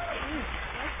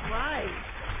right.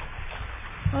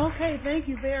 Okay, thank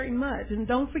you very much. And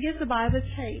don't forget to buy the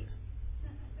tape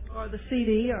or the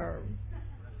CD or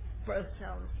Press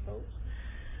Challenge, folks.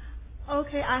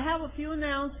 Okay, I have a few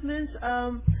announcements.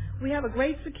 We have a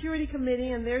great security committee,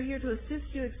 and they're here to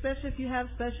assist you, especially if you have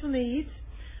special needs.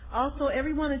 Also,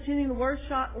 everyone attending the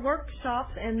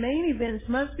workshops and main events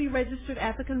must be registered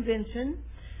at the convention.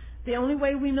 The only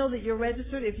way we know that you're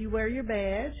registered if you wear your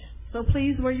badge. So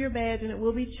please wear your badge, and it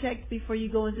will be checked before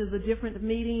you go into the different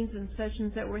meetings and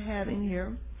sessions that we're having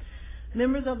here.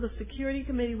 Members of the security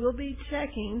committee will be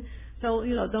checking, so,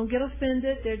 don't get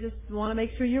offended. They just want to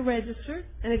make sure you're registered.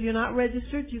 And if you're not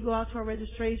registered, you go out to our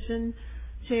registration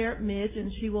chair, Midge,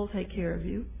 and she will take care of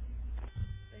you.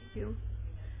 Thank you.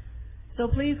 So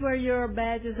please wear your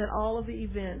badges at all of the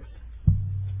events.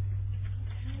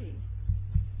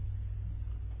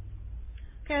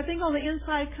 Okay, I think on the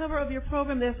inside cover of your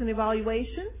program there's an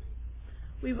evaluation.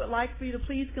 We would like for you to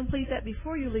please complete that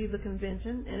before you leave the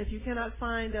convention. And if you cannot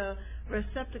find a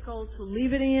receptacle to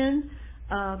leave it in,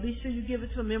 be sure you give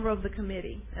it to a member of the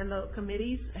committee. And the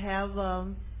committees have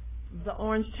the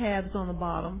orange tabs on the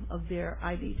bottom of their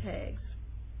ID tags.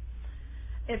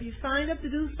 If you signed up to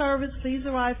do service, please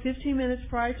arrive 15 minutes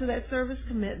prior to that service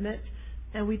commitment,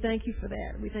 and we thank you for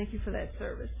that. We thank you for that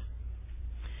service.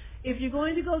 If you're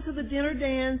going to go to the dinner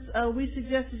dance, we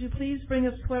suggest that you please bring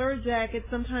a sweater or jacket.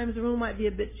 Sometimes the room might be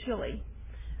a bit chilly,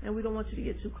 and we don't want you to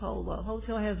get too cold. The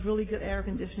hotel has really good air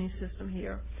conditioning system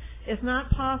here. It's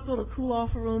not possible to cool off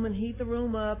a room and heat the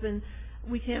room up, and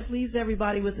we can't please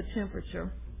everybody with the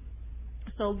temperature.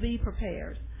 So be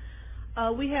prepared.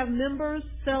 We have members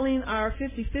selling our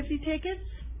 50-50 tickets.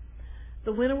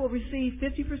 The winner will receive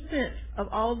 50% of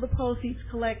all of the proceeds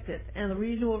collected, and the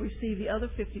region will receive the other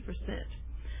 50%.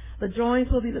 The drawings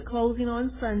will be the closing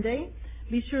on Sunday.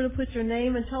 Be sure to put your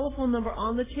name and telephone number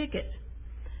on the ticket.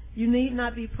 You need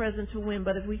not be present to win,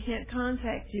 but if we can't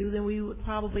contact you, then we would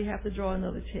probably have to draw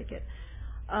another ticket.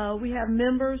 We have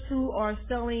members who are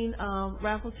selling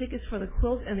raffle tickets for the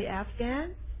quilt and the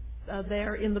Afghan.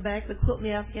 They're in the back. The quilt and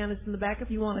the Afghan is in the back if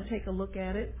you want to take a look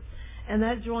at it. and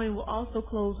that drawing will also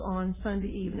close on Sunday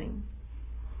evening.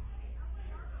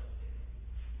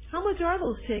 How much are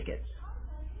those tickets?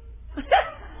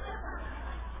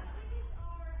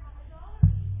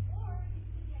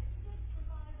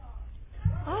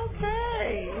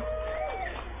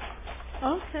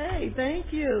 Okay,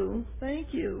 thank you.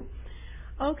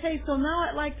 Okay, so now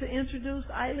I'd like to introduce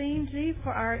Eileen G.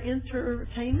 for our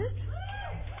entertainment.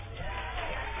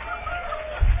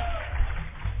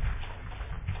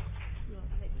 You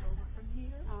want to take it over from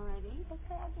here? Alrighty.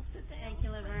 Okay, I'll just sit there. Thank you,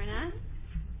 Laverna.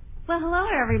 Well, hello,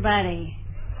 everybody.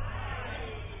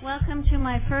 Welcome to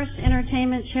my first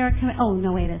entertainment share. Oh,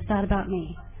 no, wait, it's not about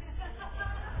me.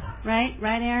 Right,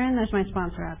 Erin? There's my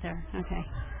sponsor out there. Okay.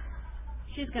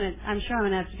 I'm sure I'm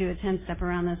going to have to do a 10-step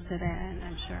around this today,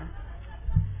 I'm sure.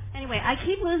 Anyway, I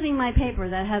keep losing my paper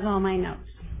that has all my notes.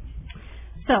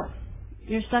 So,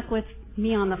 you're stuck with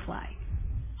me on the fly.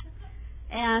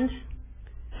 And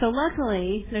so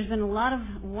luckily, there's been a lot of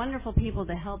wonderful people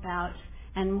to help out,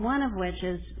 and one of which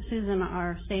is Susan,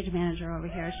 our stage manager over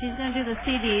here. She's going to do the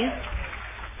CDs.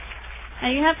 Now,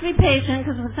 you have to be patient,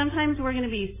 because sometimes we're going to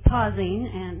be pausing,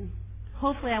 and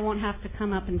hopefully I won't have to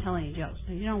come up and tell any jokes,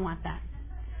 so you don't want that.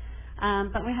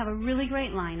 But we have a really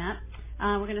great lineup.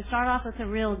 We're going to start off with a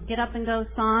real get-up-and-go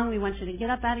song. We want you to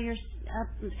stand up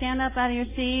out of your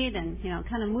seat and,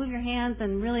 kind of move your hands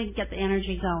and really get the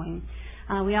energy going.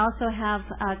 We also have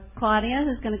Claudia,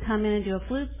 who's going to come in and do a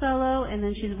flute solo, and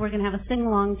then we're going to have a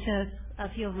sing-along to a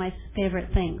few of my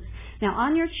favorite things. Now,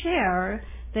 on your chair,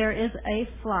 there is a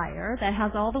flyer that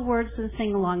has all the words to the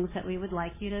sing-alongs that we would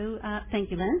like you to, thank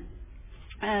you, Lynn,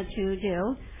 to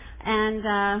do.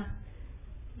 And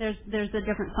there's the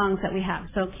different songs that we have.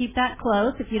 So keep that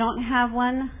close. If you don't have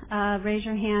one, raise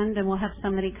your hand, and we'll have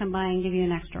somebody come by and give you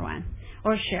an extra one,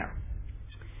 or share.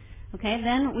 Okay,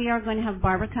 then we are going to have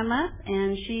Barbara come up,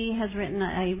 and she has written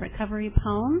a recovery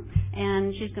poem,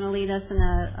 and she's going to lead us in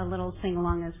a little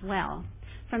sing-along as well.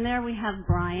 From there, we have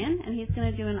Brian, and he's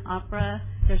going to do an opera.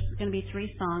 There's going to be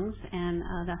 3 songs, and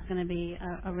that's going to be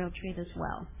a real treat as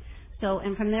well. So,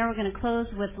 and from there, we're going to close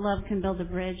with Love Can Build a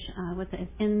Bridge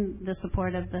in the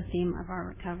support of the theme of our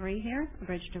recovery here, A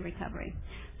Bridge to Recovery.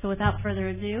 So without further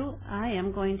ado, I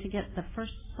am going to get the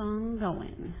first song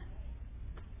going.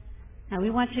 Now, we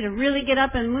want you to really get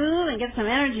up and move and get some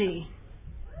energy.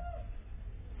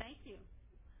 Thank you.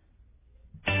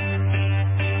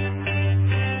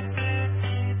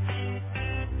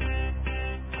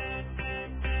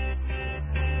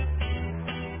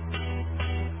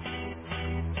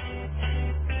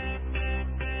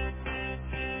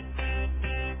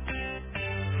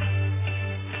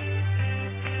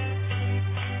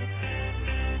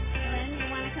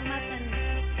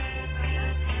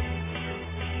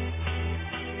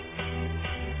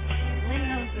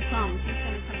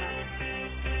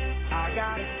 I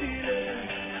got a feeling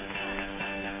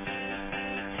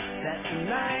that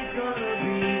tonight's gonna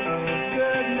be a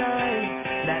good night.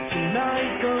 That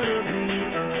tonight's gonna be a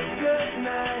good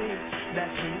night. That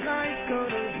tonight's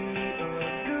gonna be a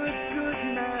good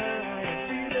night. A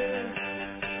feeling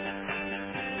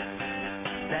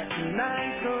that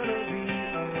tonight's gonna be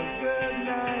a good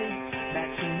night. That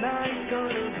tonight's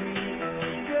gonna be a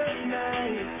good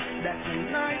night. That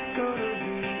tonight's gonna be a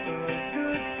good night.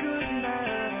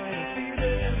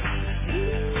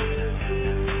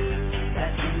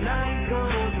 That tonight's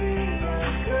gonna be a good night.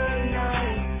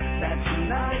 That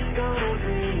tonight's gonna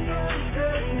be a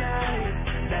good night.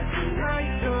 That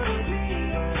tonight's gonna be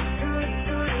a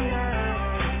good night.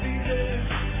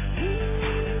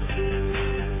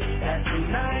 That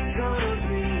tonight's gonna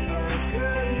be a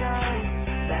good night.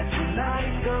 That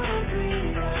tonight's gonna be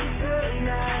a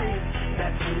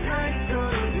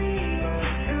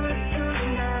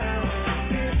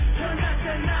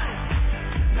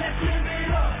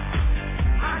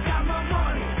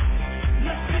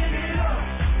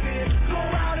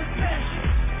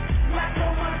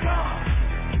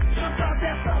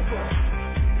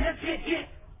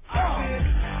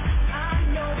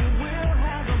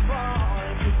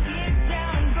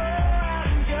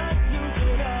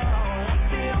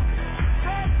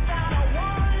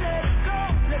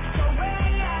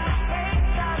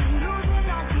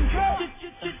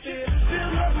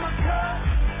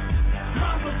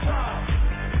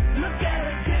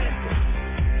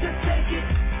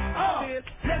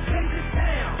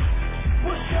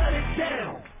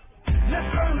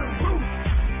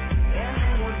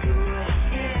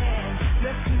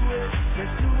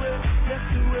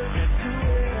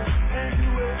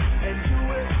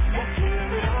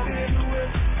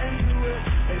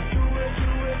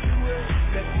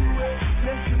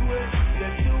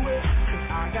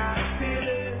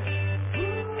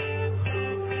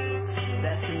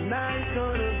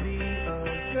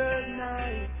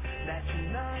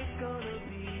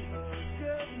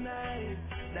night.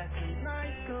 That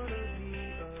tonight's gonna be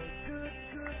a good,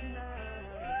 good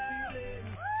night.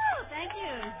 Woo, thank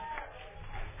you.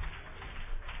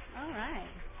 All right.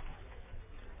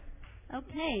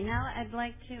 Okay, now I'd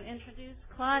like to introduce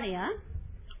Claudia.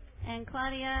 And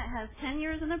Claudia has 10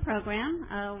 years in the program,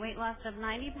 a weight loss of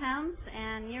 90 pounds,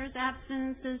 and years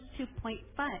abstinence is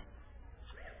 2.5.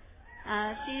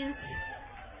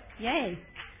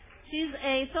 She's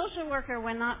a social worker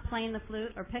when not playing the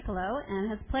flute or piccolo, and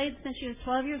has played since she was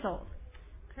 12 years old.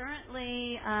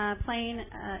 Currently playing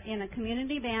in a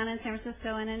community band in San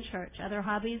Francisco and in church. Other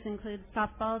hobbies include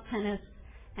softball, tennis,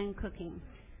 and cooking.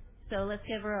 So let's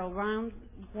give her a warm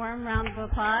round of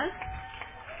applause.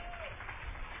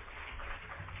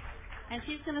 And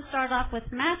she's going to start off with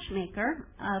Matchmaker,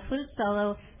 flute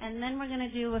solo, and then we're going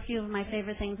to do a few of my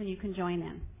favorite things and you can join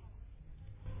in.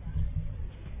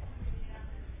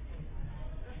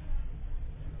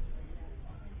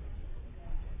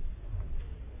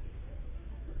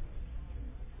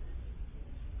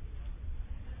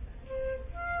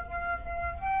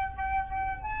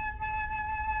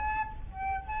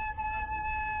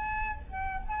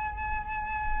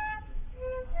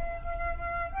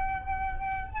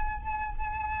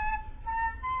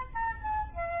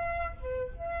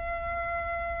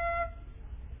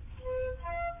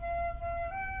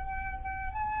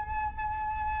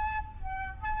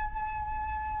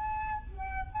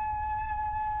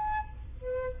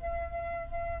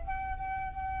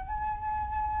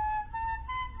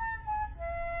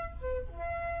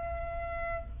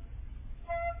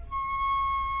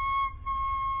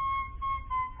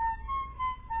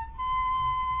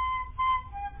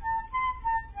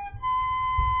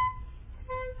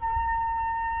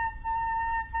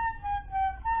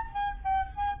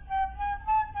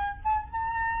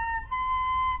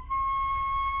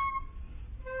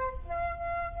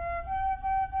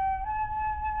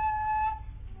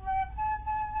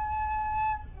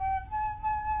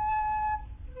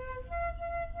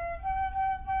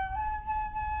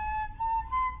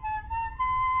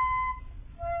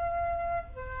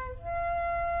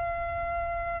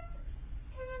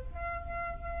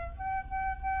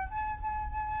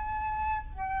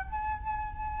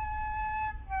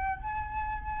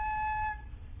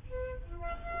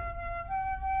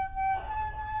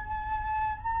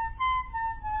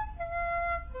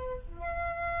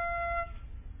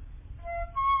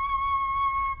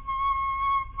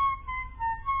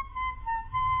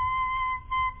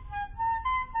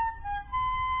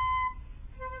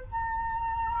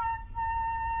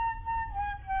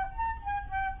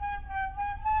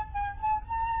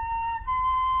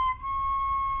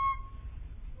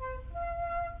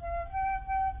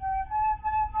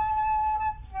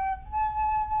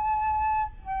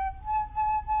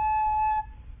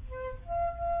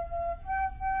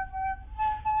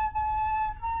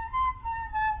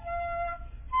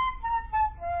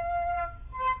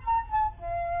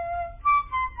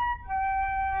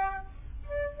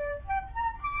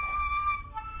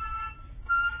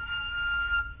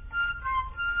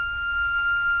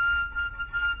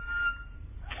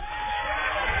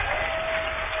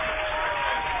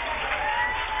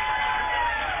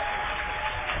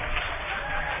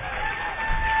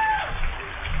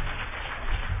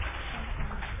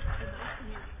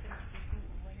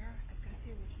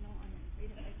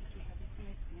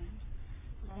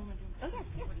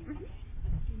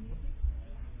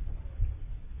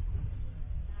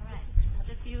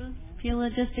 Few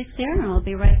logistics here, and I'll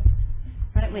be right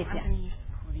with you.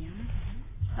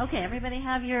 Okay, everybody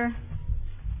have your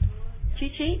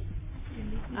cheat sheet?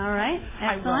 All right,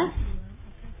 excellent.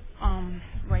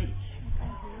 Right.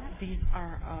 These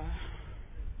are,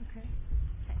 Okay.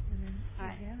 All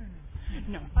right.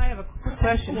 no. I have a quick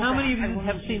question. How many of you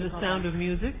have seen The Sound of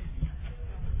Music?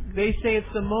 They say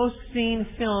it's the most seen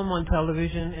film on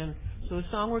television, and so the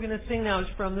song we're going to sing now is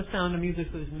from The Sound of Music,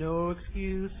 so there's no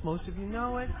excuse. Most of you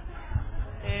know it.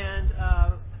 And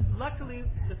luckily,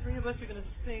 the three of us are going to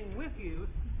sing with you,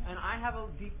 and I have a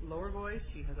deep lower voice,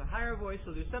 she has a higher voice,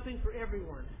 so there's something for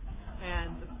everyone.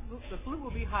 And the flute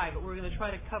will be high, but we're going to try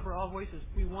to cover all voices.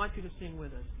 We want you to sing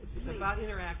with us. It's about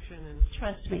interaction. And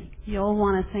trust me, you'll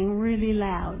want to sing really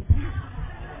loud.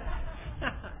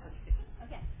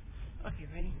 Okay,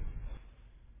 ready?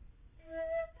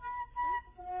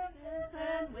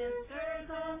 And whiskers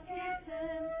on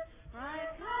kittens, bright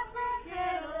copper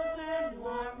kettles and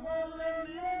warm woolen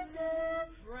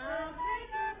mittens, brown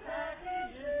paper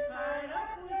packages tied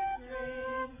up with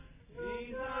string.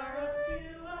 These are a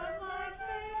few of my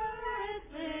favorite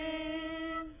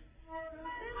things.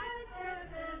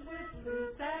 Curtains with blue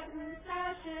satin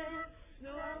sashes,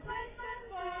 snow placed and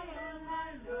fall on my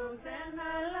nose and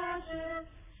I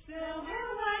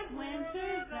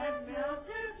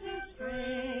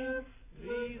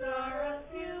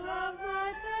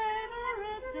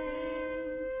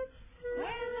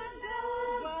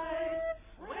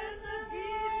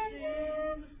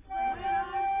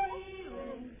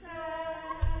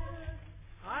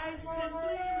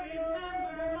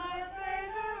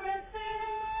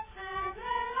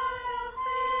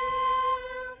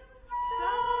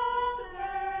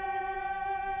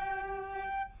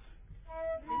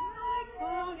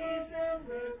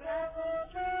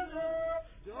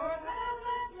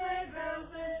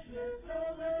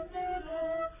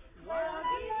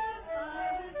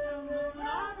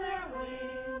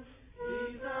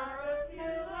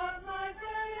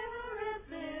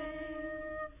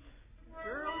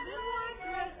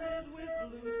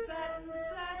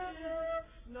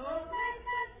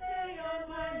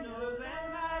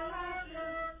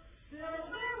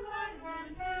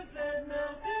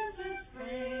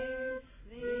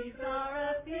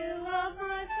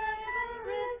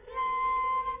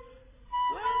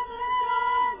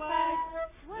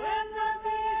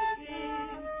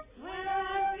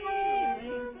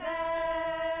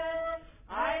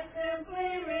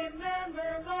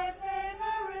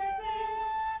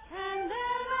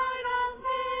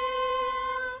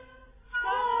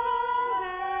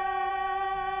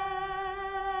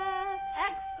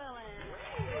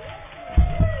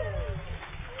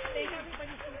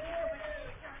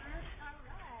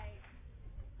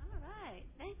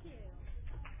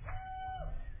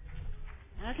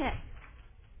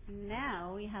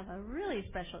we have a really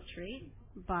special treat.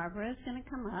 Barbara is going to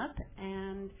come up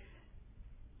and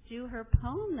do her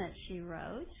poem that she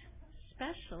wrote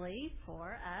specially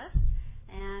for us,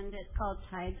 and it's called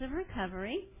Tides of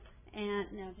Recovery.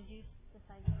 And now, did you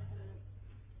decide you were going to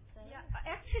say? Yeah,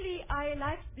 actually, I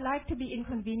like to be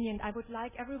inconvenient. I would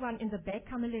like everyone in the back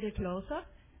come a little closer,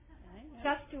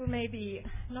 just to maybe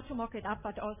not to mock it up,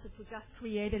 but also to just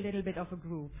create a little bit of a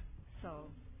group. So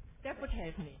that would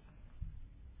help me.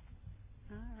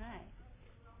 All right.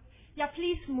 Yeah,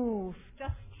 please move.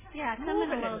 Just come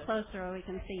move in a little closer where we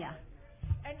can see you.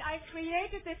 And I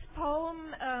created this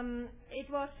poem. It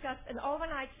was just an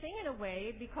overnight thing in a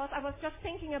way, because I was just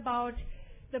thinking about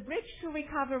the bridge to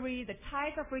recovery, the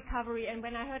tide of recovery, and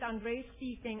when I heard Andre's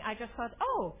speaking, I just thought,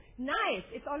 oh, nice.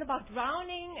 It's all about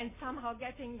drowning and somehow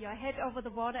getting your head over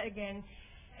the water again.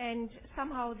 And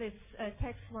somehow this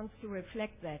text wants to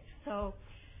reflect that. So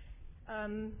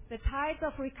the tides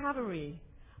of recovery.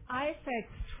 I felt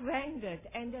stranded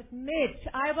and admit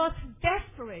I was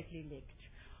desperately licked,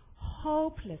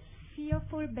 hopeless,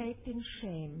 fearful, baked in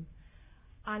shame,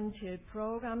 until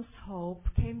program's hope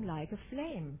came like a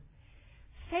flame.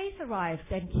 Faith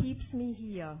arrived and keeps me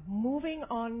here, moving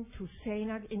on to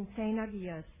saner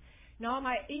gears. Now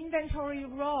my inventory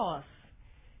roars,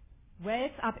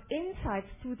 wells up insights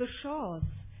to the shores,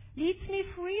 leads me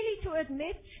freely to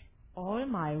admit all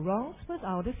my wrongs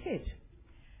without a fit.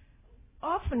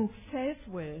 Often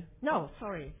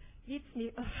leads me,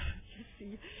 you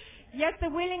see, yet the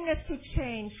willingness to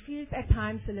change feels at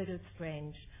times a little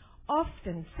strange.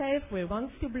 Often self-will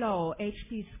wants to blow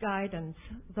HP's guidance,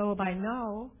 though by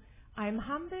now I'm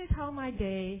humbled how my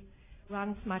day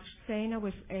runs much saner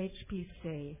with HP's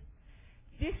say.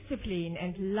 Discipline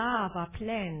and love are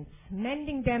plans,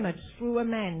 mending damage through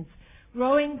amends,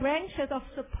 growing branches of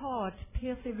support,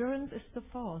 perseverance is the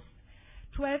force.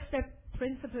 12-step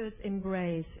principles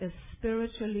embrace a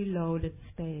spiritually loaded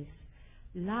space.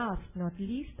 Last, not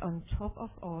least, on top of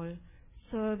all,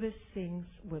 service sings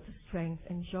with strength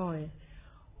and joy.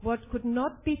 What could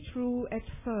not be true at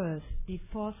first,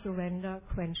 before surrender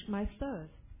quenched my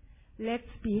thirst. Let's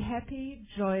be happy,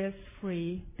 joyous,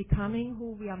 free, becoming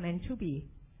who we are meant to be.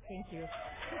 Thank you.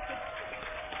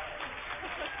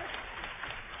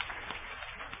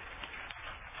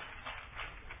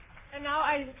 And now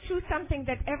I choose something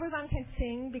that everyone can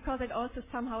sing, because it also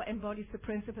somehow embodies the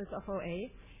principles of OA.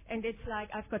 And it's like,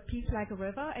 I've got peace like a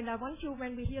river. And I want you,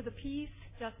 when we hear the peace,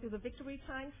 just do the victory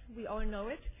signs. We all know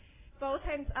it. Both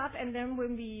hands up, and then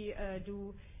when we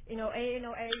do in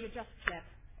OA, you just clap.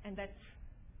 And that's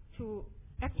to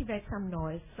activate some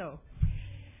noise. So,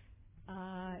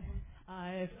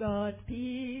 I've got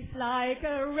peace like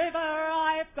a river,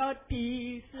 I've got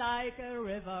peace like a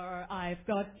river, I've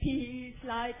got peace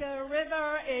like a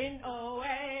river in OA,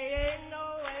 in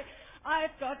OA.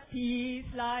 I've got peace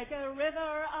like a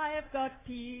river, I've got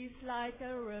peace like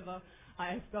a river,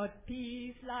 I've got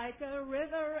peace like a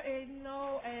river in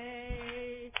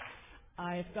OA.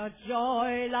 I've got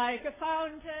joy like a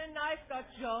fountain, I've got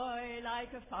joy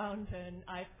like a fountain,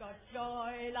 I've got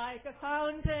joy like a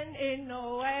fountain in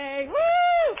OA.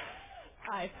 Woo!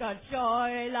 I've got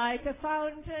joy like a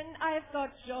fountain, I've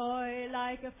got joy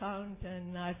like a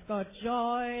fountain, I've got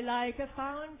joy like a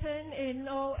fountain in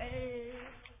OA.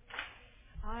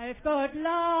 I've got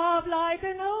love like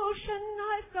an ocean,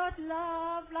 I've got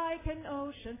love like an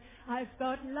ocean, I've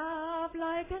got love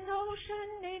like an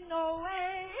ocean in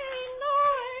OA, in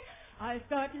OA. I've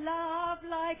got love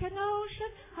like an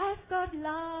ocean, I've got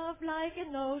love like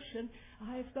an ocean,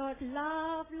 I've got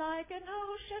love like an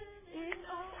ocean in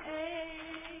OA.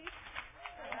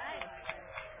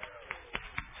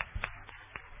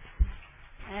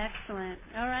 Excellent.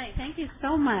 All right, thank you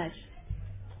so much.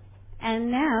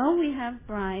 And now we have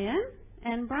Brian.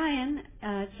 And Brian,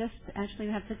 we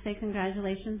have to say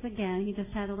congratulations again. He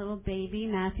just had a little baby,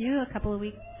 Matthew, a couple of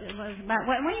weeks. It was about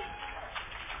 1 week?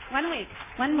 1 week.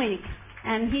 1 week.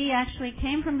 And he actually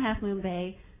came from Half Moon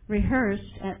Bay,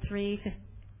 rehearsed at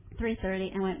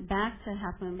 3:30, and went back to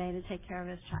Half Moon Bay to take care of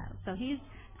his child. So he's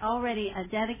already a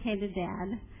dedicated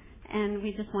dad. And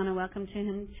we just want to welcome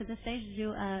him to the stage to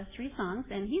do 3 songs.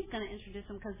 And he's going to introduce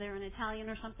them because they're in Italian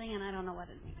or something, and I don't know what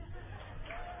it means.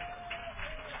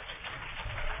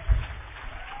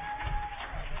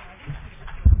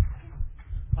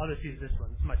 I'll just use this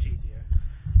one. It's much easier.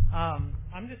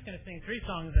 I'm just going to sing 3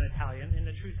 songs in Italian in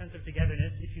the true sense of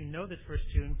togetherness. If you know this first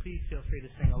tune, please feel free to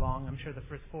sing along. I'm sure the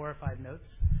first 4 or 5 notes,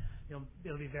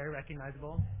 it'll be very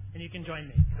recognizable. And you can join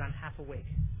me because I'm half awake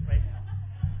right now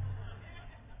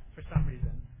for some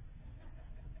reason.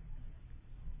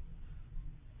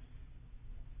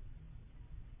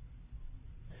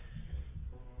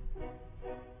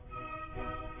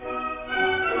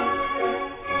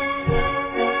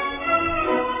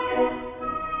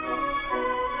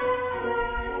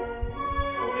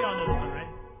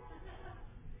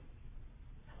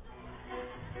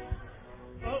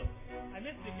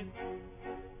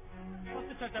 Let's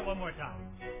just start that one more time.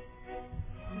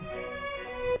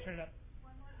 Turn it up.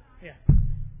 Yeah.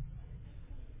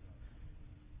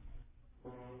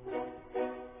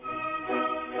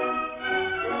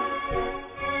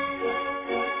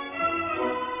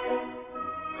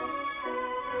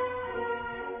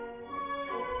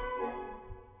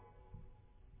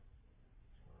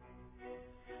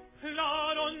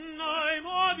 La donna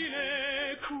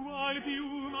immobile, qual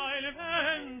piuma il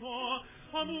vento,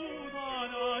 muta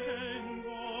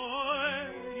d'argento e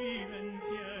di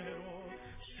pensiero,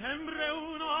 sempre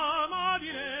un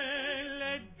amabile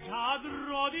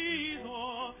leggiadro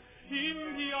viso,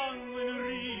 in piango in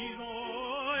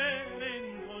riso e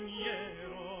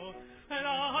menzognero.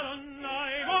 La donna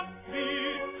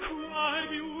immobile, qual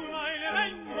piuma il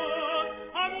vento,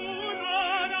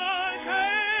 muta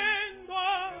d'argento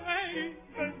e di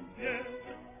pensiero.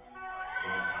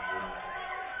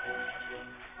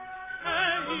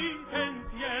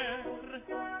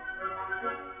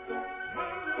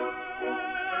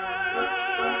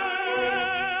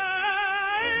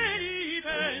 Il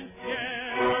pensier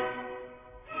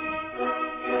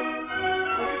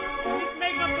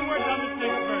make up the words on this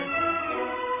next verse.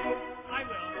 I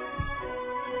will.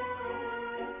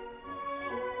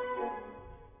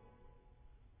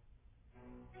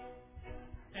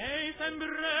 E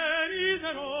sempre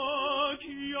risero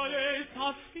ch'io le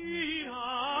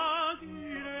s'affina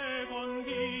dire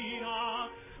condina,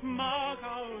 ma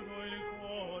caudo il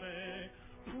cuore,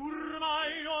 pur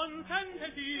mai non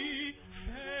sentesi,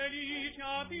 felice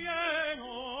a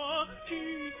pieno,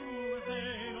 chi tu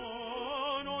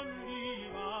seno non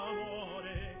viva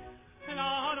amore.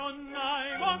 La donna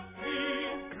i mossi,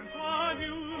 qua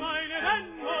più mai ne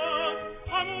vengo,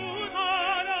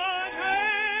 amuta la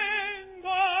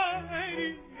cento e di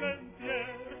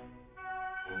pensiero.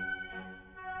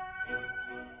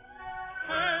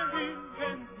 E di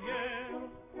pensiero.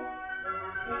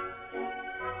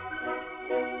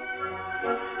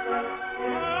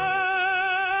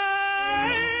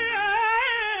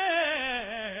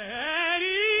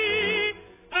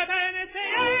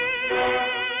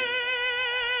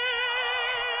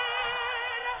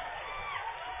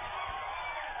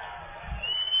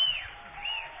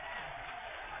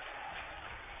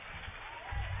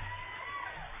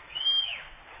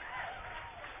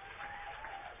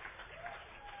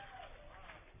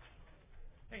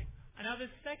 Hey, and now the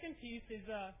second piece is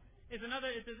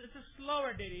another. It's a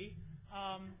slower ditty,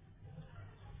 and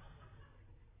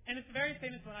it's a very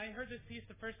famous one. I heard this piece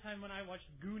the first time when I watched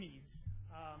Goonies.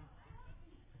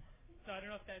 So I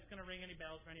don't know if that's going to ring any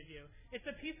bells for any of you. It's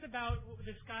a piece about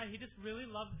this guy. He just really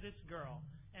loves this girl,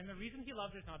 and the reason he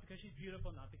loves her is not because she's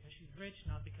beautiful, not because she's rich,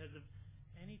 not because of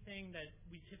anything that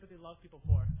we typically love people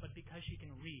for, but because she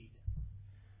can read.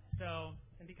 So,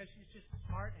 and because she's just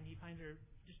smart, and he finds her,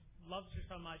 just loves her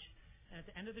so much. And at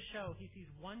the end of the show, he sees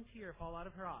one tear fall out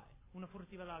of her eye, una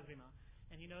furtiva lagrima,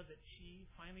 and he knows that she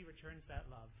finally returns that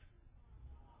love.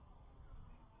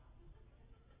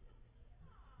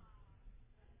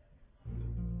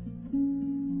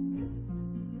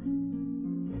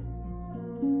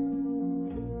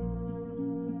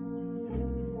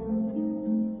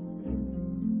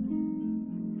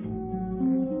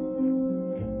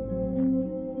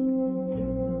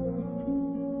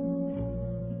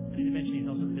 I need to mention he's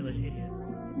also the village idiot.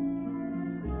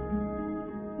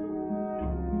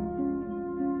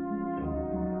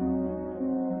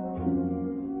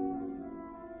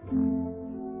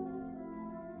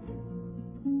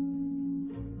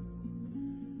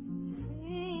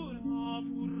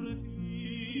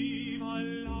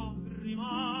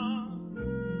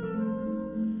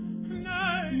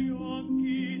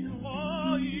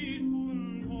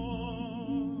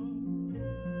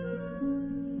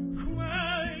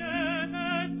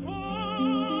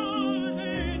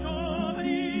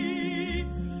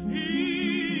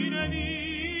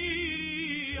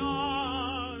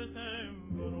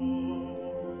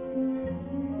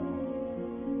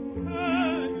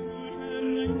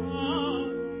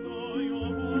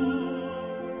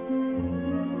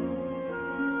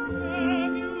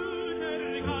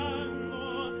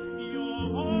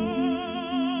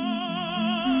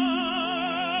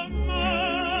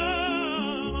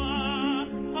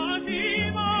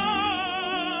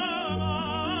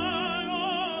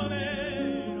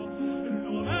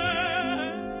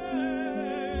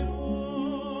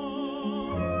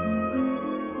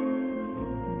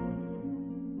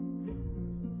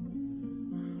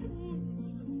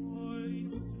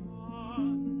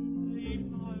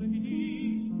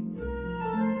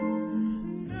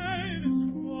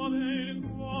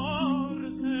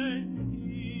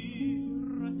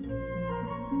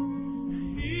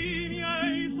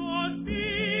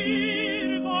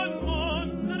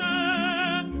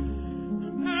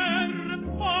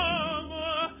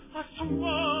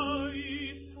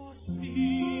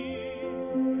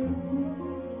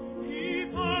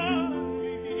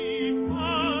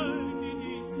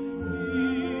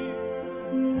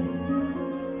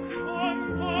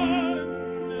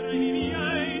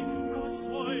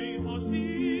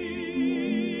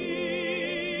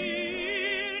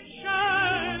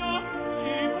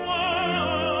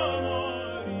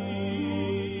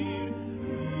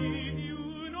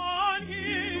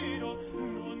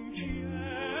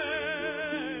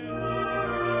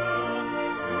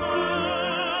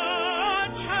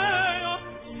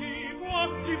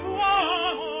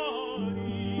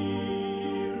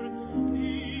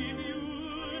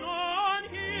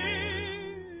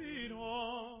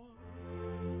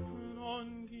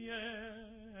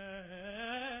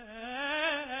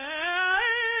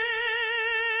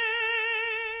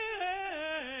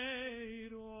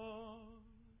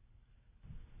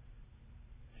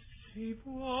 Si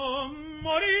può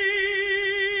morir,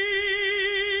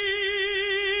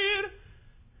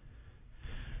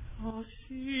 oh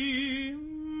si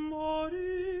morir,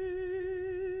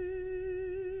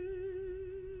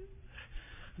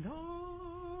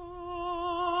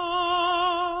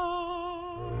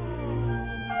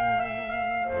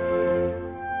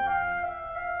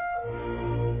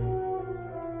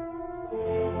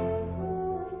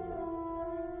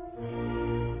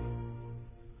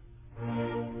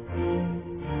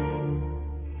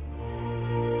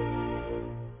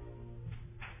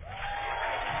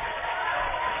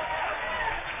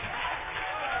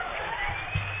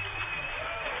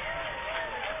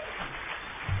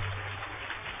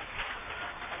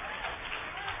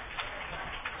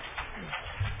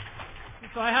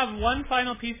 So I have one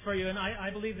final piece for you, and I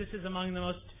believe this is among the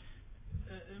most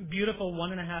beautiful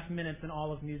 1.5 minutes in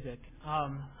all of music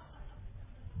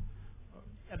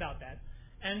about that.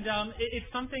 And it's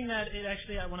something that it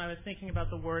actually, when I was thinking about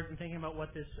the words and thinking about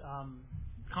what this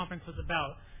conference was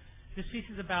about, this piece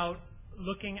is about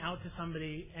looking out to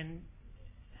somebody and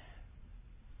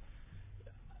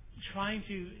trying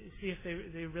to see if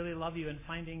they really love you and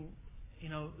finding,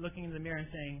 looking in the mirror and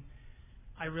saying,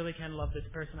 I really can love this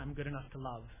person. I'm good enough to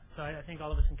love. So I think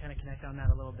all of us can kind of connect on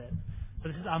that a little bit. So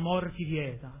this is Amor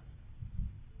Fidiesa.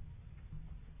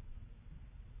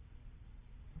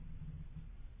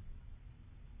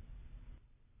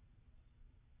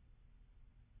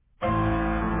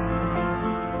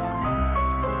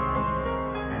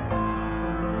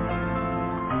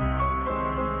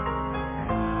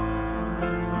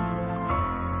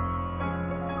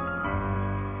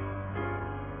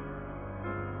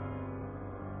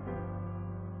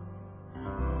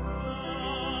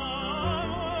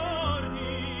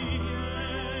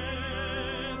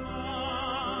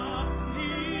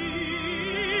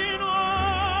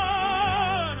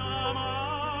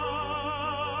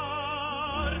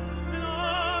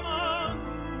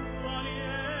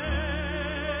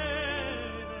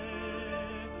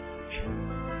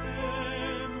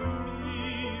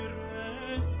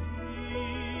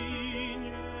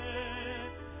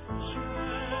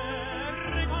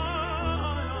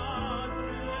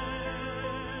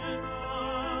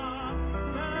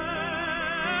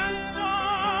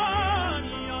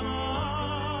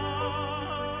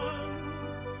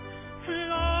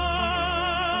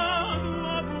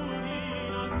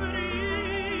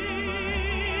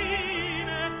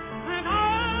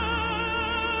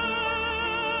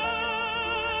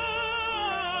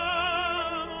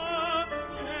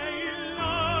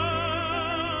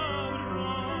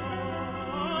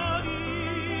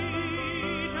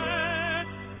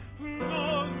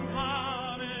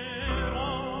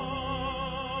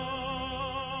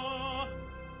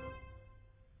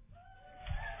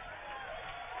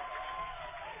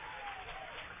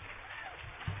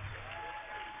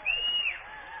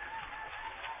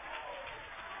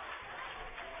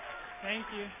 Thank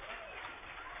you.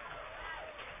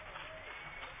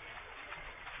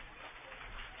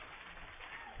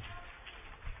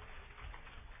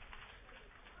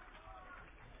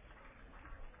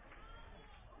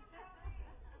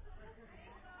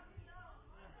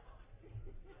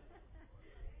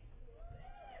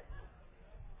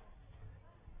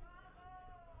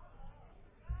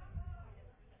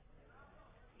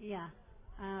 Yeah.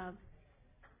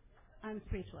 I'm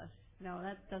speechless. No,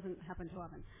 that doesn't happen too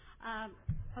often.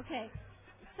 Okay.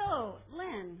 So,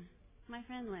 Lynn, my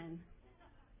friend Lynn.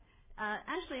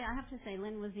 Actually, I have to say,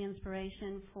 Lynn was the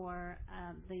inspiration for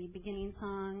the beginning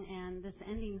song and this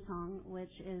ending song,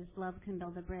 which is Love Can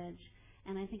Build a Bridge.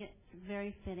 And I think it's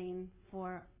very fitting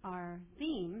for our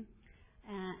theme.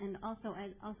 And also,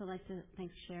 I'd also like to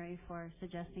thank Sherry for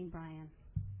suggesting Brian.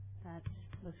 That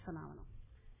was phenomenal.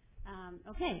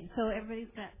 Okay, so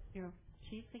everybody's got your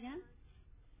sheets again?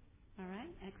 All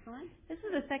right, excellent. This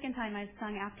is the second time I've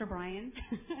sung after Brian.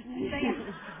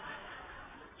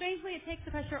 Strangely, it takes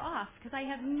the pressure off because I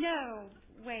have no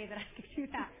way that I could do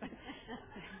that.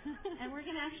 And we're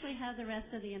going to actually have the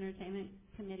rest of the entertainment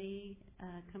committee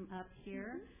come up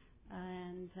here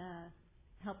and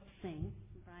help sing,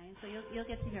 Brian. So you'll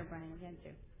get to hear Brian again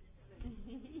too.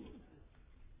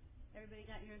 Everybody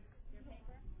got your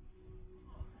paper?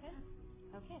 Okay.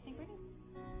 Okay, I think we're good.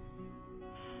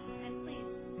 And please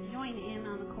join in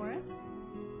on the chorus.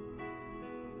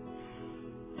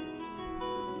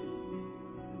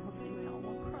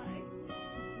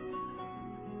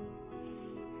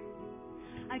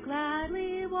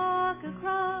 gladly walk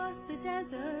across the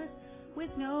desert with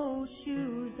no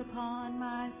shoes upon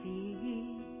my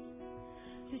feet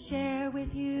to share with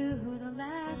you the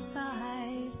last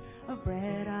bite of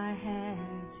bread I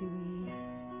had to eat.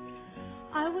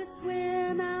 I would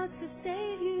swim out to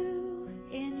save you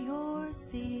in your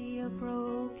sea of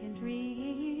broken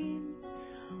dreams.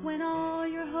 When all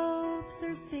your hopes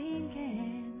are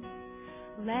sinking,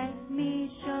 let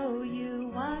me show you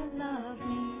what love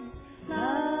means.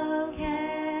 Love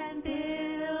can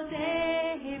build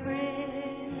a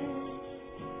bridge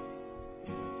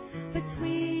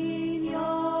between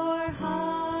your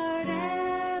heart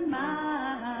and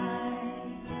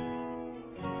mine.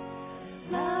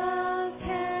 Love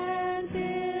can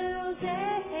build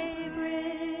a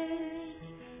bridge.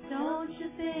 Don't you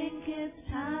think it's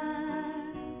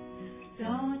time?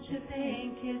 Don't you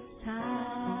think it's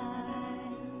time?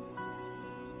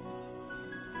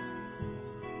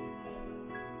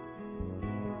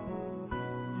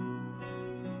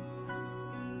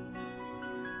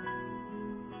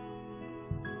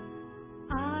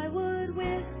 I would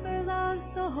whisper love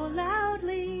so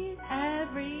loudly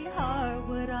every heart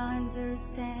would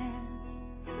understand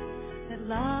that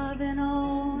love and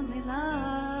only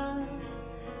love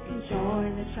can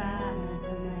join the tribe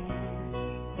of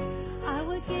man. I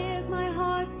would give my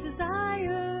heart's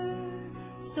desire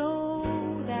so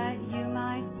that you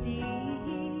might see.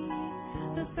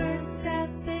 The first step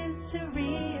is to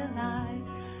realize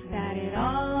that it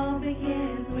all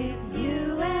begins with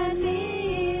you and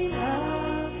me.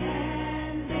 Love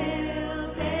can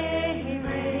build a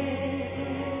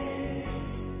bridge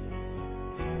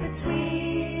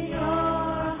between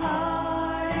your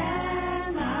heart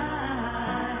and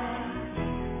mine.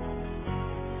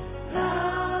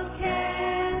 Love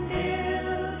can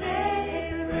build a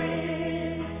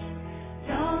bridge.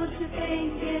 Don't you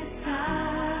think it's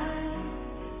time?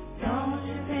 Don't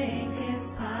you think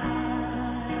it's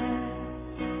time?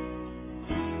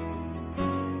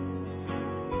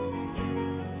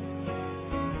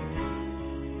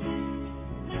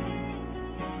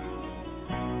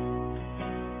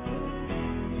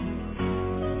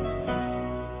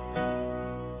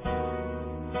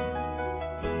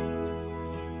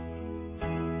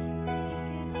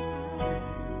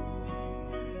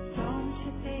 Don't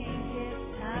you think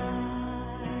it's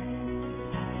time?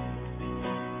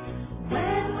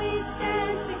 When we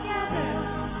stand together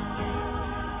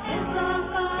in some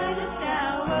finest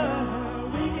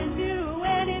hour, we can do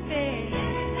anything,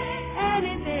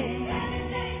 anything.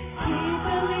 Keep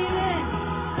believing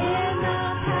in the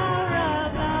power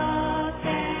of love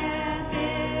can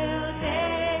build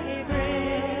a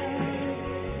bridge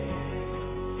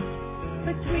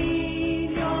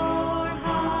between your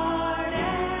heart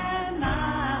and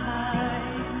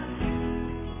mine.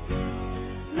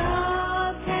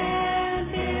 Love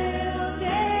can build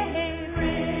a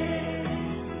bridge.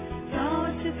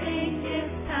 Don't you think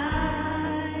it's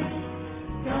time?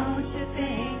 Don't you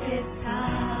think it's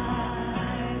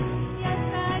time?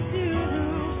 Yes, I do.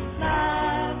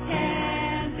 Love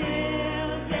can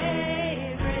build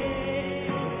a bridge.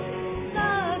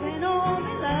 Love and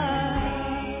only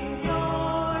love,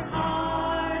 your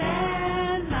heart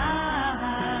and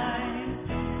mine.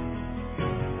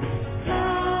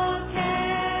 Love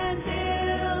can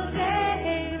build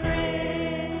a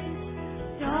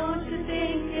bridge. Don't you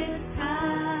think it's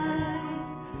time?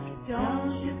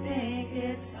 Don't you think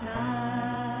it's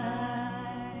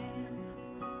time?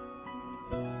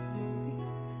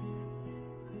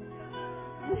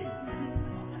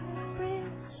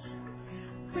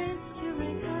 Bridge to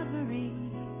recovery.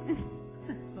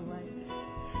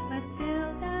 Let's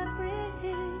build that bridge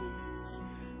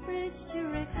to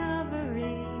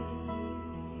recovery.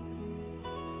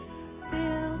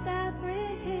 Build that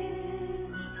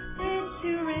bridge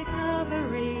to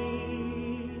recovery.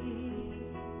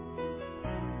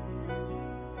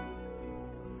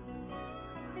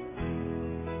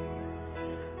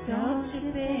 Don't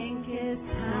you think it's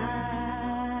time?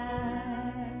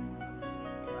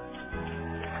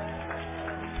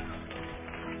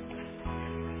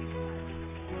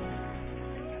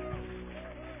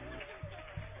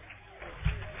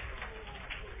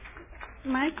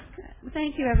 Mike,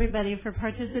 thank you everybody for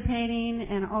participating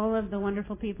and all of the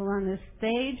wonderful people on this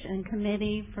stage and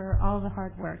committee for all the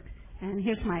hard work. And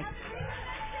here's Mike.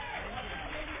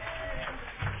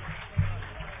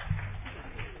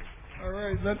 All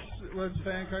right, let's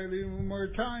thank Eileen one more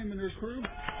time and her crew.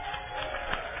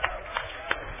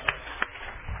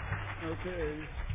 Okay.